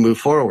continue to move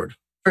forward.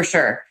 For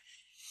sure.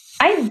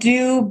 I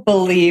do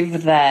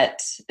believe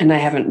that, and I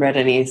haven't read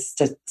any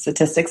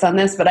statistics on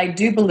this, but I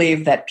do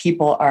believe that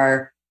people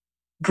are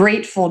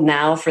grateful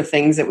now for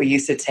things that we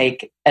used to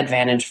take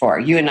advantage for.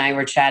 You and I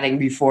were chatting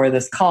before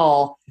this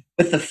call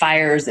with the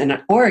fires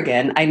in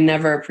Oregon. I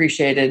never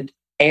appreciated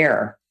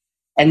air.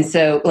 And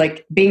so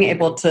like being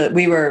able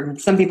to,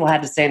 some people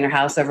had to stay in their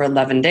house over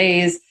 11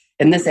 days.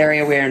 In this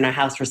area, we were in our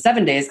house for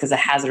 7 days because of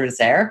hazardous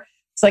air.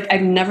 It's like,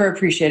 I've never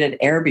appreciated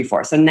air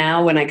before. So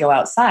now when I go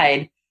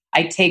outside,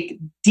 I take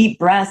deep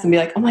breaths and be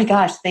like, oh my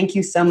gosh, thank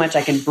you so much.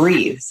 I can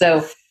breathe.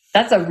 So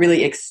that's a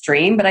really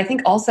extreme, but I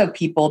think also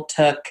people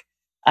took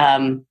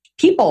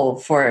people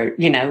for,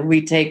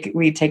 we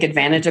take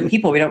advantage of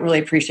people. We don't really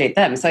appreciate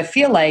them. So I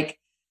feel like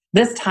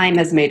this time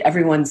has made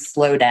everyone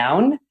slow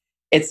down.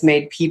 It's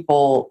made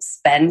people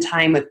spend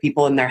time with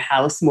people in their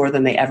house more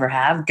than they ever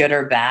have, good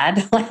or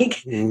bad.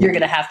 Like you're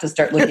going to have to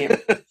start looking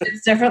at it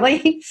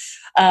differently.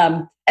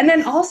 And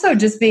then also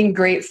just being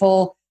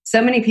grateful.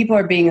 So many people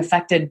are being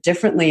affected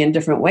differently in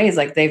different ways.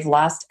 Like they've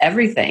lost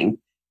everything,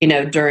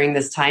 during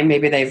this time.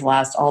 Maybe they've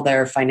lost all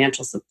their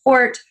financial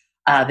support.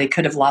 They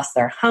could have lost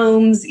their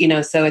homes,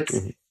 so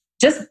it's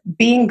just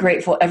being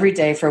grateful every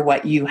day for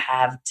what you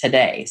have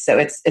today. So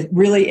it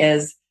really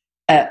is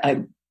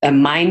a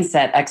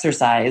mindset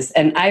exercise.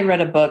 And I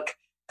read a book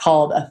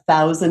called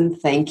 1,000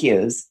 Thank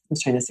Yous. I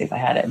was trying to see if I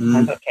had it in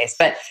my bookcase,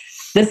 but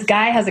this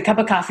guy has a cup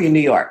of coffee in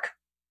New York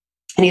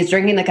and he's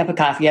drinking the cup of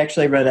coffee. He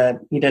actually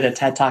he did a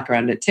TED talk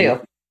around it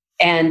too.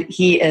 And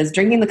he is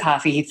drinking the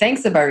coffee. He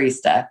thanks the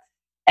barista.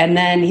 And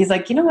then he's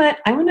like, you know what?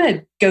 I want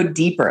to go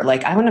deeper.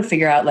 Like I want to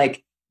figure out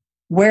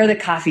where the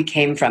coffee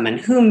came from and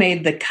who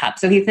made the cup.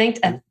 So he thanked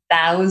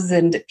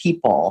 1,000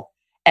 people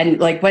and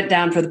went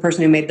down for the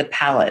person who made the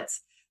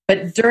pallets.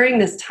 But during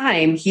this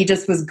time, he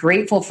just was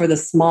grateful for the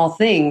small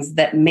things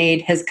that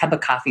made his cup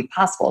of coffee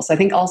possible. So I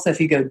think also if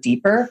you go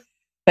deeper,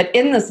 but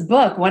in this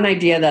book, one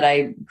idea that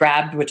I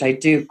grabbed, which I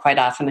do quite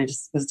often, I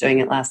just was doing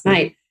it last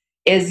night,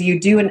 is you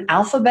do an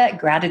alphabet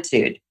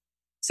gratitude.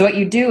 So what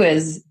you do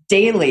is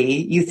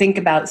daily, you think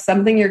about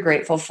something you're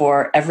grateful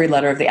for every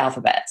letter of the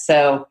alphabet.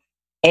 So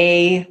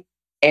A,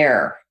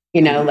 air,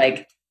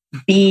 like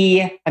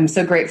B, I'm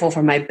so grateful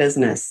for my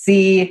business.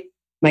 C,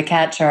 my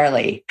cat,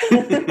 Charlie,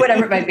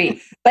 whatever it might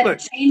be.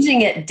 But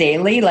changing it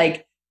daily,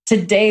 like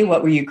today,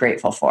 what were you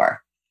grateful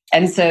for?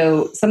 And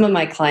so some of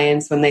my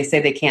clients, when they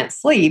say they can't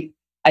sleep,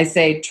 I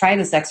say, try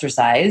this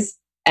exercise.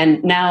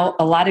 And now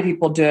a lot of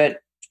people do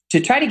it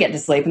to try to get to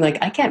sleep. And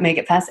I can't make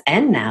it past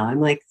N now.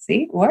 I'm like,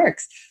 see, it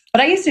works.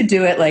 But I used to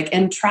do it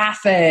in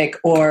traffic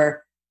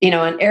or,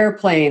 on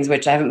airplanes,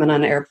 which I haven't been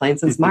on an airplane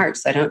since March,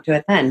 so I don't do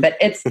it then. But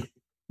it's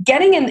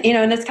getting in,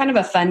 and it's kind of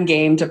a fun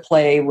game to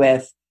play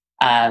with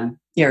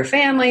your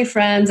family,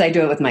 friends. I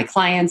do it with my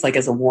clients,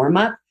 as a warm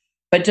up.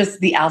 But just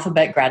the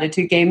alphabet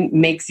gratitude game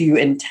makes you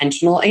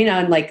intentional,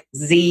 and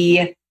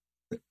Z.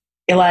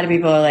 A lot of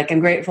people are like, I'm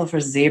grateful for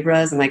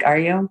zebras. I'm like, are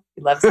you?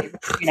 You love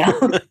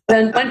zebras,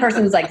 Then one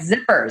person was like,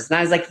 zippers. And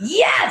I was like,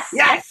 yes,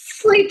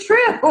 actually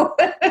true.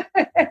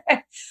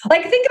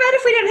 Think about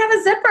if we didn't have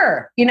a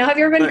zipper. Have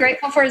you ever been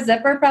grateful for a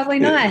zipper? Probably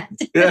not.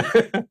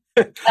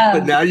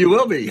 But now you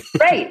will be.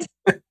 Right.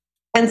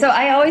 And so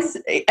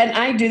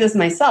I do this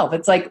myself.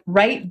 It's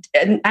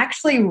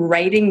actually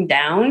writing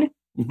down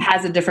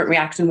has a different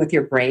reaction with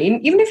your brain.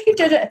 Even if you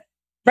did it,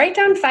 write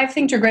down 5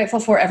 things you're grateful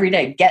for every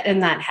day. Get in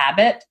that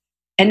habit.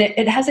 And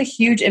it has a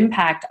huge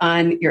impact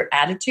on your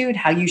attitude,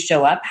 how you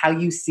show up, how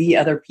you see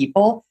other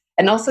people,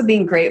 and also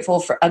being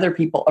grateful for other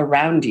people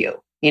around you.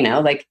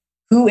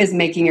 Who is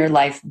making your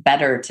life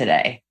better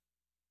today?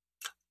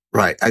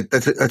 Right.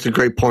 That's a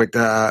great point.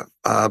 A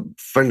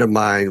friend of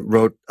mine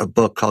wrote a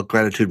book called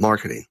Gratitude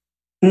Marketing.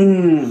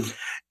 And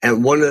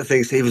one of the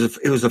things, he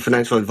was a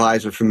financial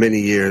advisor for many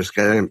years,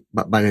 by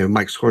the name of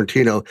Mike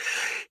Scorantino.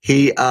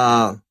 He,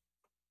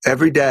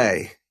 every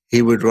day,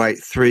 he would write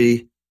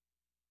 3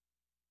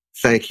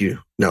 thank you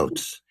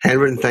notes,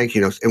 handwritten thank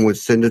you notes, and would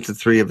send it to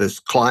 3 of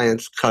his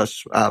clients,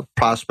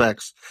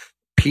 prospects,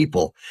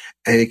 people.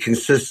 And he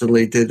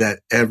consistently did that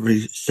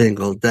every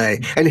single day.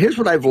 And here's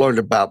what I've learned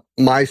about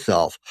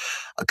myself,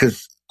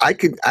 because I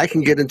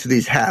can get into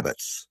these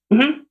habits.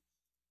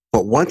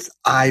 But once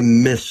I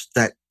miss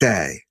that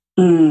day,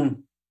 I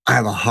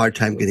have a hard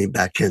time getting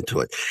back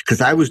into it,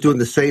 because I was doing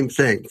the same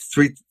thing,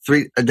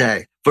 three a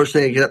day. First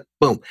thing I get up,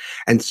 boom.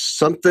 And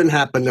something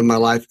happened in my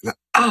life. And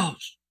I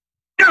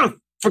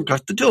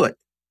forgot to do it.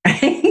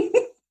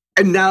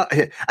 And now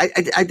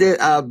I did,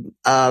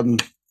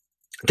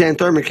 Dan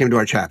Thurman came to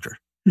our chapter.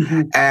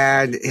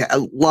 And I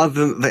love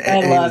him.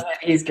 I love him.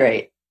 He's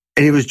great.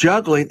 And he was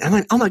juggling. I'm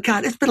like, oh my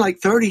God, it's been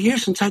 30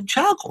 years since I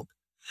juggled.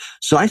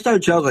 So I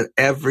started juggling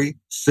every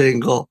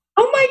single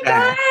Oh my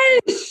day.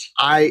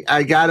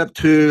 I got up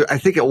to, I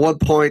think at one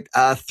point,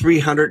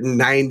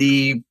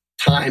 390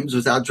 times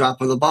without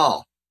dropping the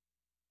ball.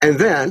 And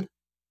then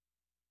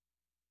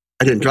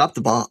I didn't drop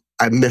the ball.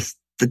 I missed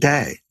the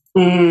day.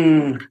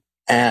 And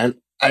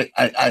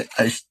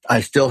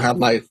I still have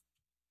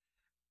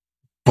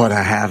but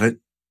I haven't.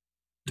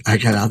 I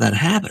got out of that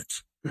habit.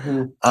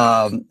 And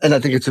I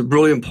think it's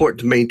really important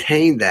to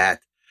maintain that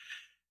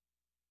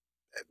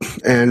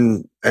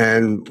and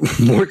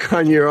work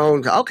on your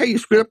own. Okay, you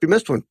screwed up, you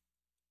missed one.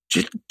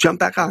 Just jump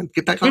back on,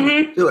 get back on,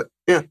 do it.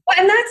 Yeah. Well,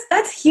 and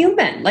that's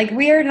human. Like,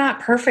 we are not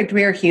perfect.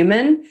 We are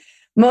human.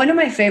 One of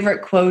my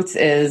favorite quotes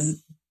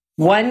is,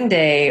 one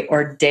day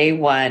or day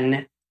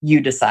one, you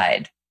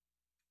decide.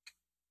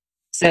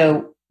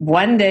 So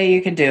one day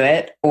you could do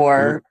it,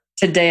 or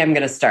today I'm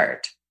going to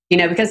start.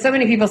 Because so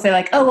many people say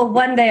like, oh, well,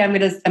 one day I'm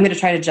going to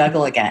try to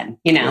juggle again,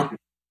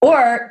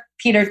 or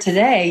Peter,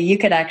 today you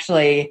could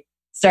actually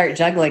start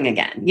juggling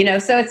again,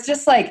 So it's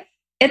just like,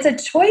 it's a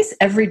choice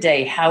every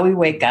day, how we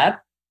wake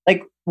up.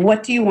 Like,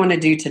 what do you want to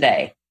do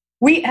today?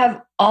 We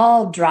have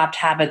all dropped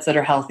habits that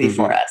are healthy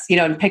for us,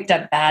 and picked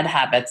up bad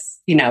habits,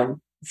 no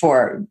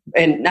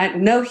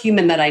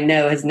human that I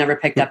know has never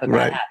picked up a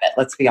bad habit.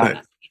 Let's be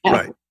honest.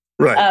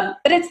 Right.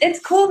 But it's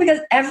cool because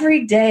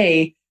every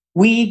day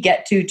we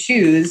get to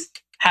choose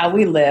how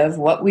we live,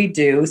 what we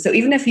do. So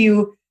even if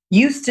you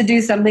used to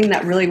do something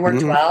that really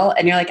worked well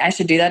and you're like, I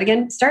should do that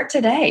again, start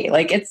today.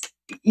 Like,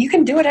 you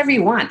can do whatever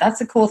you want. That's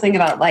the cool thing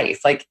about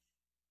life. Like,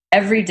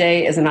 every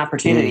day is an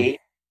opportunity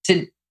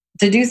to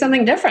do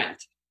something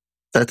different.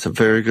 That's a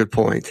very good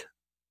point.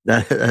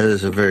 That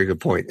is a very good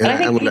point. And I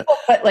think people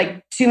put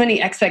like too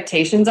many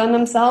expectations on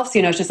themselves.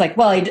 It's just like,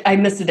 well, I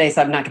missed a day,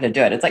 so I'm not going to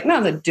do it. It's like,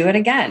 no, do it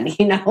again.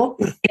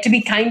 To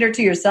be kinder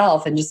to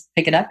yourself and just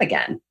pick it up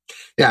again.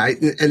 Yeah,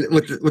 and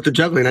with the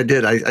juggling, I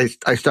did.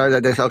 I started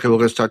that day. Okay, we're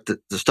going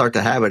to start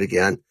the habit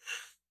again.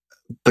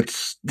 But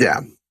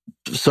yeah,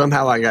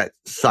 somehow I got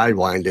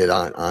sidewinded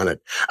on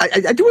it.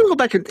 I do want to go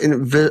back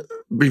and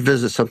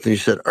revisit something you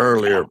said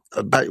earlier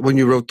about when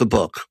you wrote the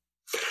book.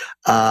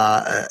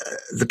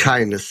 The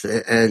kindness,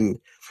 and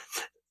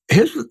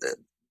here's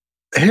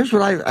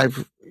what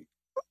I've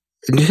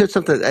and you said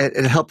something.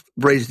 It helped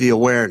raise the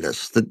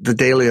awareness, the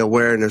daily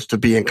awareness to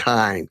being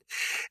kind,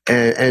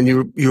 and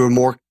you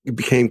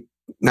became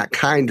not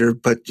kinder,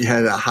 but you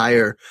had a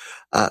higher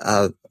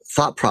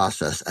thought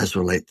process as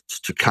relates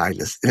to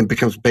kindness, and it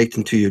becomes baked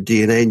into your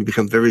DNA, and you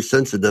become very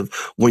sensitive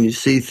when you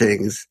see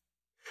things.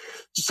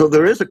 So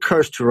there is a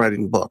curse to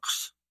writing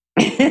books.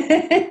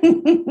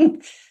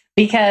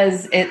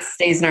 Because it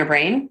stays in our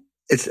brain?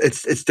 It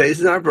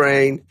stays in our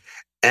brain,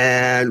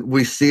 and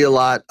we see a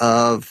lot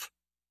of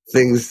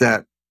things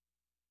that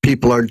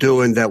people are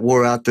doing that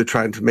we're out there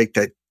trying to make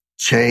that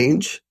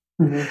change.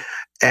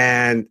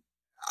 And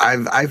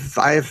I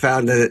have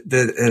found that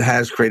it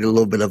has created a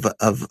little bit of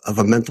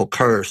a mental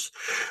curse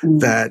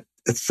that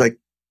it's like,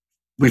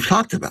 we've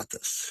talked about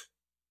this,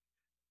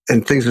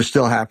 and things are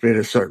still happening in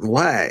a certain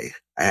way.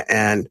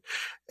 And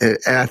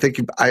I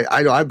think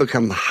I know I've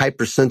become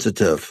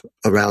hypersensitive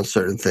around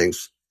certain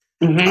things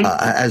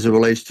as it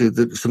relates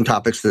to some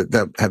topics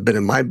that have been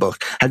in my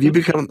book. Have you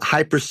become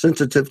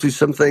hypersensitive to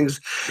some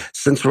things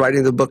since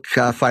writing the book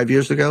 5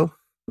 years ago?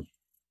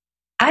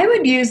 I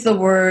would use the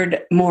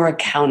word more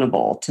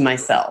accountable to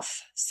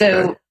myself.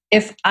 So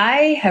if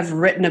I have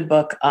written a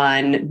book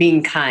on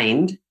being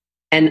kind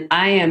and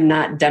I am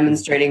not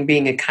demonstrating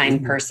being a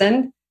kind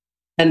person,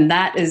 then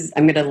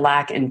I'm going to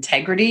lack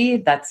integrity.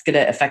 That's going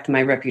to affect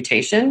my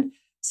reputation.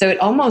 So it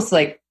almost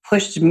like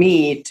pushed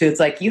me to, it's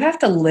like, you have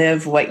to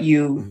live what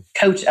you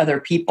coach other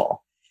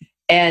people.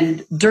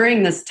 And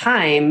during this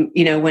time,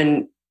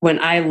 when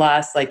I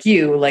lost, like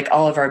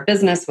all of our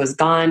business was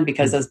gone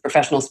because as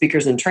professional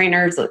speakers and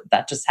trainers,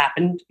 that just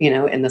happened,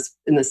 in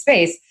this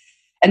space.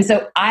 And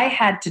so I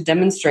had to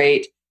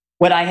demonstrate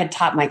what I had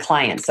taught my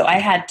clients. So I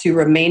had to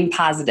remain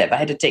positive. I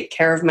had to take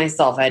care of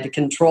myself. I had to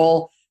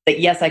control that,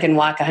 yes, I can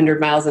walk 100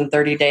 miles in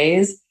 30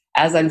 days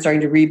as I'm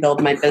starting to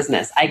rebuild my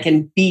business. I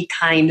can be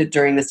kind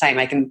during this time.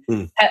 I can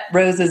pet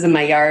roses in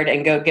my yard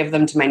and go give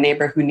them to my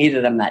neighbor who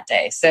needed them that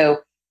day.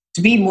 So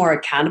to be more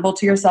accountable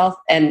to yourself.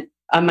 And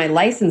on my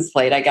license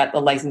plate, I got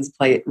the license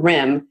plate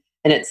rim,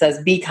 and it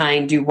says, be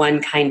kind, do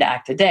one kind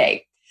act a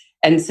day.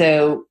 And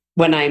so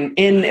when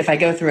if I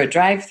go through a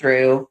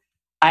drive-through,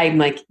 I'm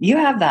like, you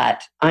have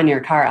that on your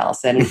car,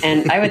 Allison.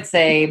 And I would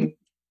say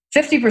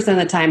 50% of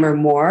the time or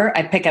more,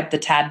 I pick up the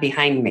tab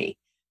behind me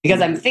because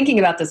I'm thinking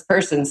about this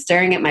person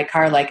staring at my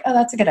car like, oh,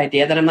 that's a good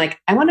idea. Then I'm like,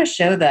 I want to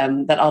show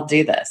them that I'll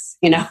do this,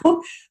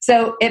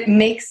 So it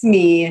makes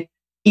me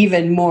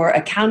even more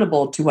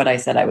accountable to what I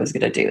said I was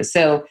going to do.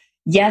 So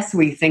yes,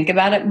 we think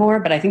about it more,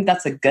 but I think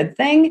that's a good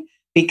thing,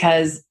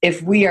 because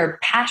if we are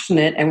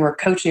passionate and we're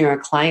coaching our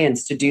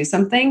clients to do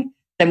something,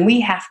 then we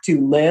have to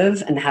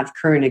live and have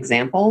current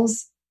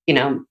examples,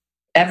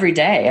 every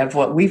day of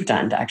what we've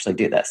done to actually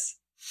do this.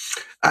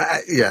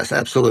 Yes,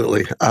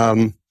 absolutely.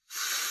 And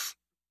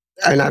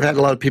I've had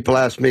a lot of people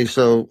ask me,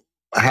 so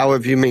how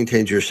have you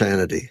maintained your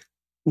sanity?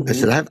 I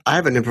said, I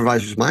have an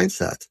improviser's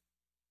mindset.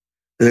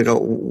 And they go,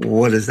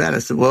 what is that? I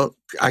said, well,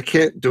 I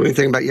can't do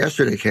anything about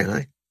yesterday, can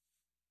I?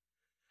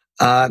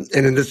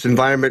 And in this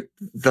environment,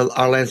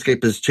 our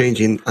landscape is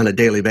changing on a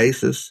daily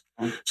basis.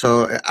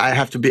 So I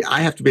have to be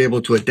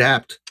able to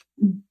adapt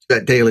to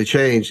that daily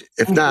change.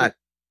 If not,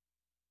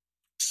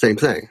 same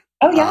thing.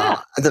 Oh yeah.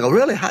 I think,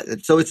 really?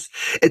 So it's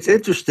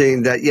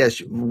interesting that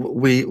yes,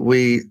 we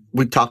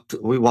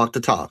walk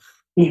the talk,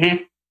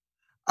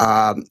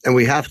 and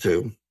we have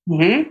to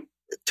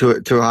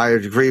to a higher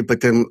degree.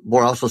 But then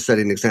we're also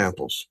setting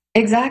examples.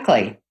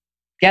 Exactly.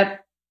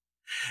 Yep.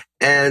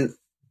 And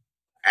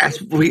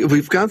as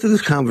we've gone through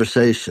this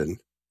conversation,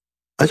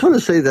 I just want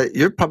to say that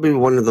you're probably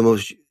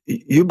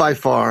you by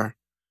far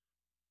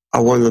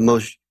are one of the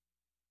most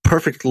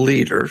perfect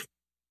leaders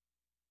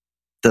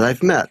that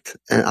I've met.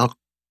 And I'll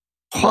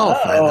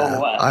qualify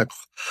that.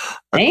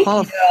 I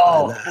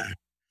qualify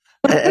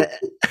that.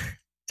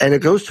 And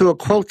it goes to a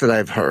quote that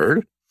I've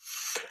heard.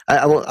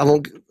 I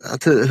won't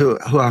tell you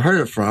who I heard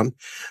it from,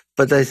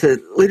 but they said,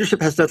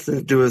 leadership has nothing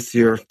to do with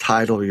your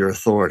title or your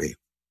authority.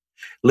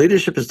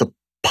 Leadership is the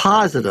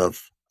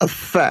positive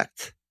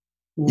effect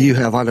you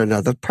have on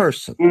another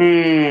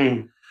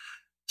person.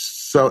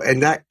 So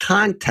in that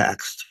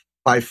context,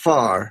 by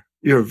far,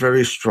 you're a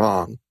very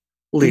strong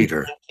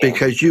leader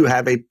because you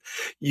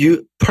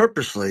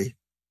purposely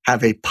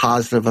have a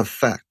positive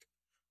effect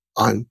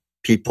on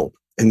people.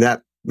 And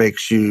that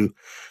makes you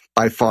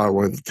by far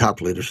one of the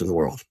top leaders in the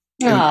world.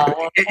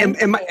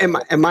 In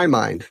my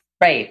mind.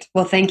 Right.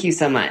 Well, thank you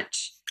so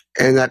much.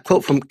 And that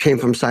quote came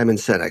from Simon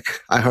Sinek.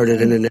 I heard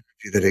it in an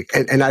interview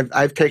and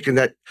I've taken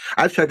that.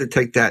 I've tried to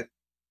take that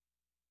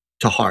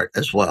to heart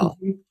as well.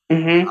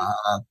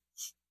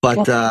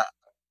 But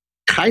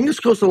kindness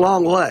goes a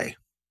long way.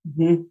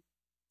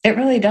 It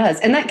really does,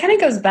 and that kind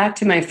of goes back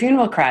to my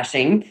funeral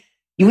crashing.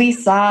 I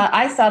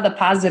saw the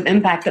positive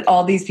impact that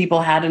all these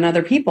people had in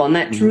other people, and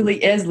that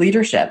truly is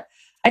leadership.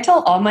 I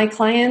tell all my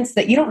clients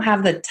that you don't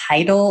have the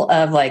title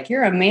of like,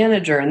 you're a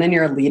manager and then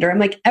you're a leader. I'm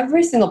like,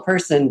 every single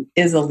person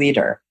is a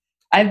leader.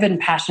 I've been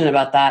passionate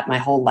about that my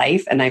whole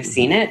life and I've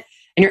seen it.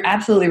 And you're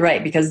absolutely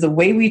right, because the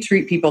way we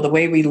treat people, the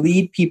way we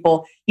lead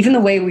people, even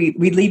the way we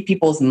lead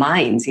people's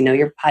minds,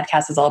 your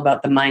podcast is all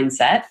about the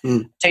mindset,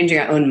 changing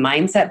our own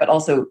mindset, but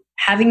also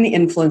having the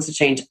influence to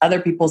change other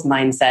people's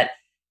mindset,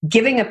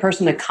 giving a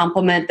person a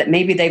compliment that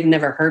maybe they've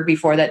never heard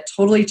before, that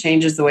totally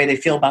changes the way they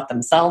feel about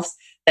themselves,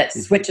 that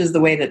switches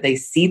the way that they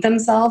see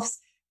themselves.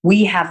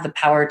 We have the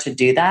power to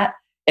do that.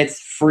 It's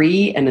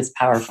free and it's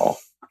powerful.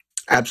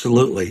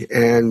 Absolutely.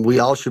 And we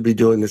all should be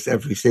doing this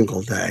every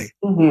single day.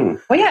 Well,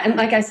 yeah. And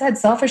like I said,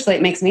 selfishly,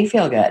 it makes me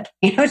feel good.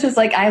 It's just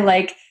like I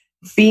like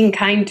being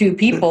kind to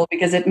people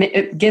because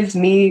it gives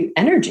me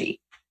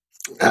energy.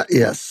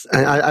 Yes.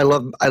 And I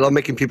love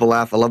making people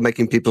laugh. I love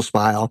making people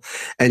smile.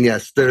 And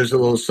yes, there's a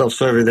little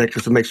self-serving there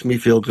because it makes me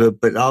feel good,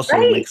 but also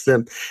it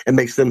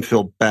makes them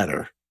feel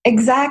better.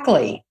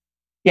 Exactly.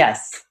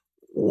 Yes.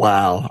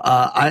 Wow.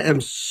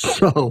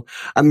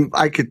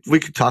 We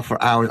could talk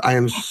for hours. I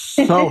am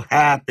so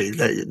happy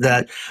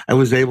that I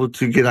was able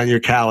to get on your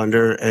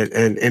calendar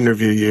and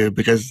interview you,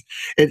 because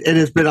it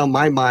has been on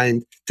my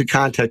mind to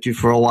contact you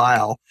for a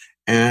while.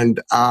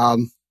 And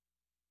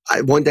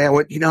one day I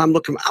went, I'm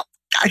looking,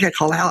 I got to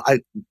call out. I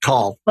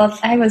called. Well,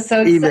 I was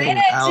so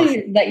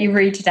excited that you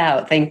reached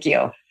out. Thank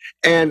you.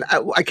 And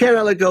I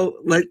cannot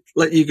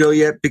let you go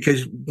yet,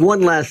 because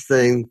one last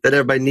thing that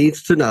everybody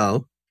needs to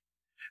know,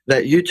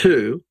 that you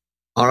too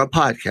are a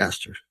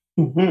podcaster.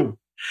 And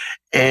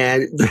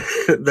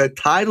the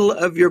title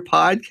of your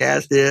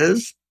podcast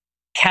is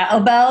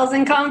Kettlebells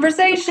and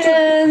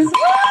Conversations.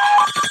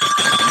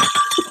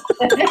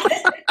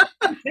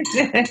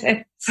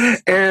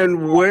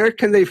 And where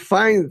can they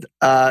find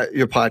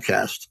your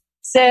podcast?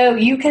 So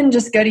you can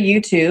just go to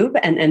YouTube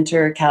and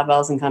enter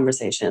Kettlebells and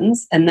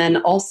Conversations. And then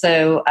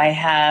also I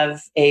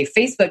have a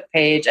Facebook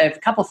page. I have a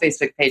couple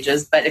Facebook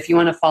pages, but if you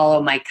want to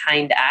follow my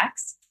kind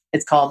acts,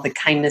 it's called The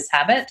Kindness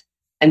Habit.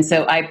 And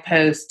so I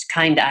post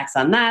kind acts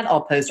on that. I'll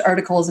post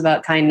articles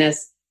about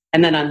kindness.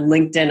 And then on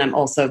LinkedIn, I'm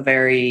also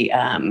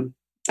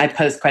I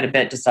post quite a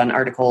bit just on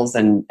articles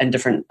and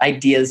different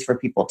ideas for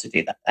people to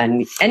do that.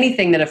 And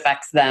anything that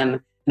affects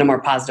them in a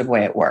more positive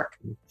way at work.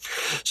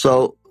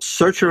 So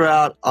search her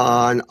out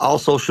on all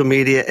social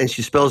media, and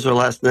she spells her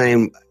last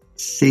name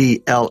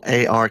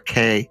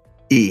Clarke.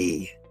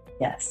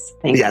 Yes.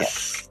 Thank you.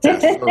 Yes.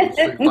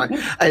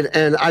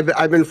 And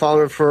I've been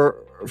following her for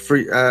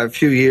a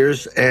few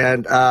years,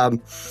 and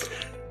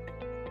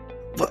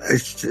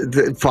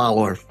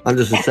follow her. I'm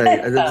just going to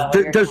say,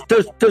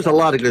 there's a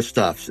lot of good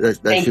stuff that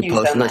she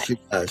posts and that she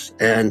does.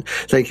 And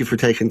thank you for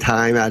taking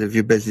time out of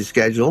your busy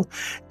schedule.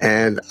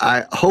 And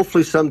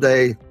hopefully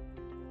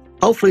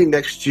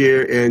next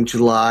year in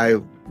July,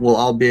 we'll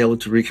all be able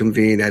to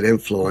reconvene at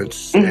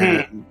Influence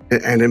and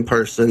in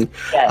person.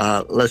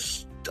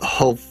 Yes.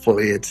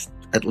 Hopefully it's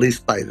at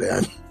least by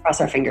then.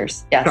 Cross our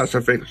fingers. Yes. Cross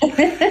our fingers.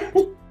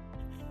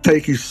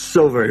 Thank you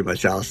so very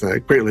much, Allison. I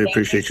greatly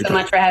appreciate your time.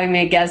 Thank you so much for having me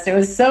a guest. It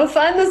was so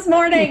fun this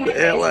morning. My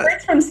face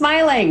hurts from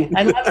smiling.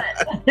 I love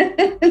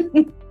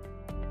it.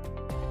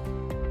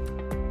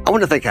 I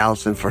want to thank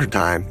Allison for her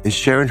time in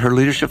sharing her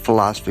leadership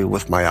philosophy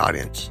with my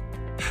audience.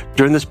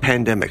 During this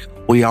pandemic,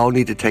 we all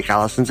need to take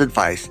Allison's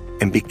advice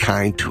and be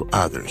kind to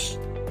others.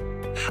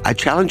 I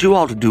challenge you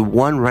all to do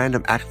one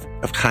random act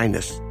of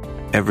kindness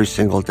every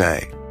single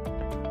day.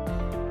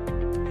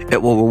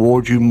 It will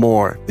reward you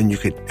more than you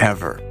could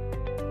ever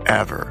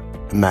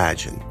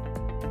imagine.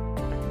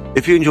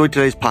 If you enjoyed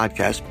today's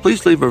podcast,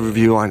 please leave a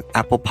review on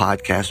Apple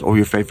Podcasts or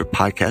your favorite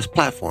podcast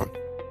platform.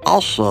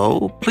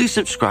 Also, please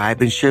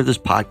subscribe and share this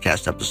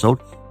podcast episode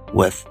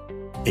with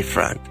a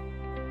friend.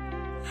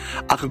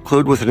 I'll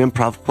conclude with an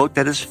improv quote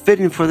that is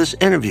fitting for this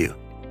interview.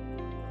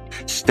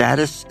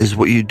 Status is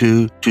what you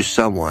do to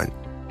someone,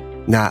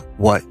 not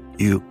what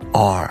you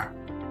are.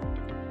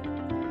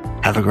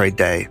 Have a great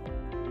day.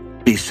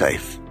 Be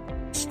safe.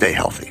 Stay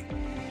healthy.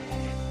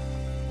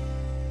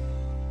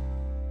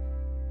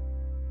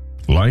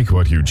 Like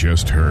what you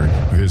just heard,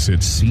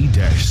 visit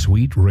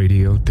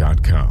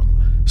c-suiteradio.com.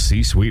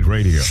 C-Suite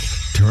Radio,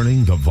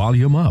 turning the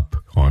volume up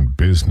on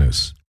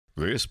business.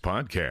 This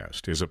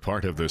podcast is a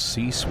part of the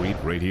C-Suite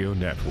Radio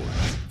Network.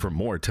 For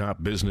more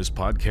top business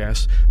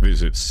podcasts,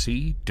 visit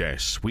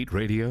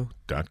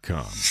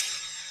c-suiteradio.com.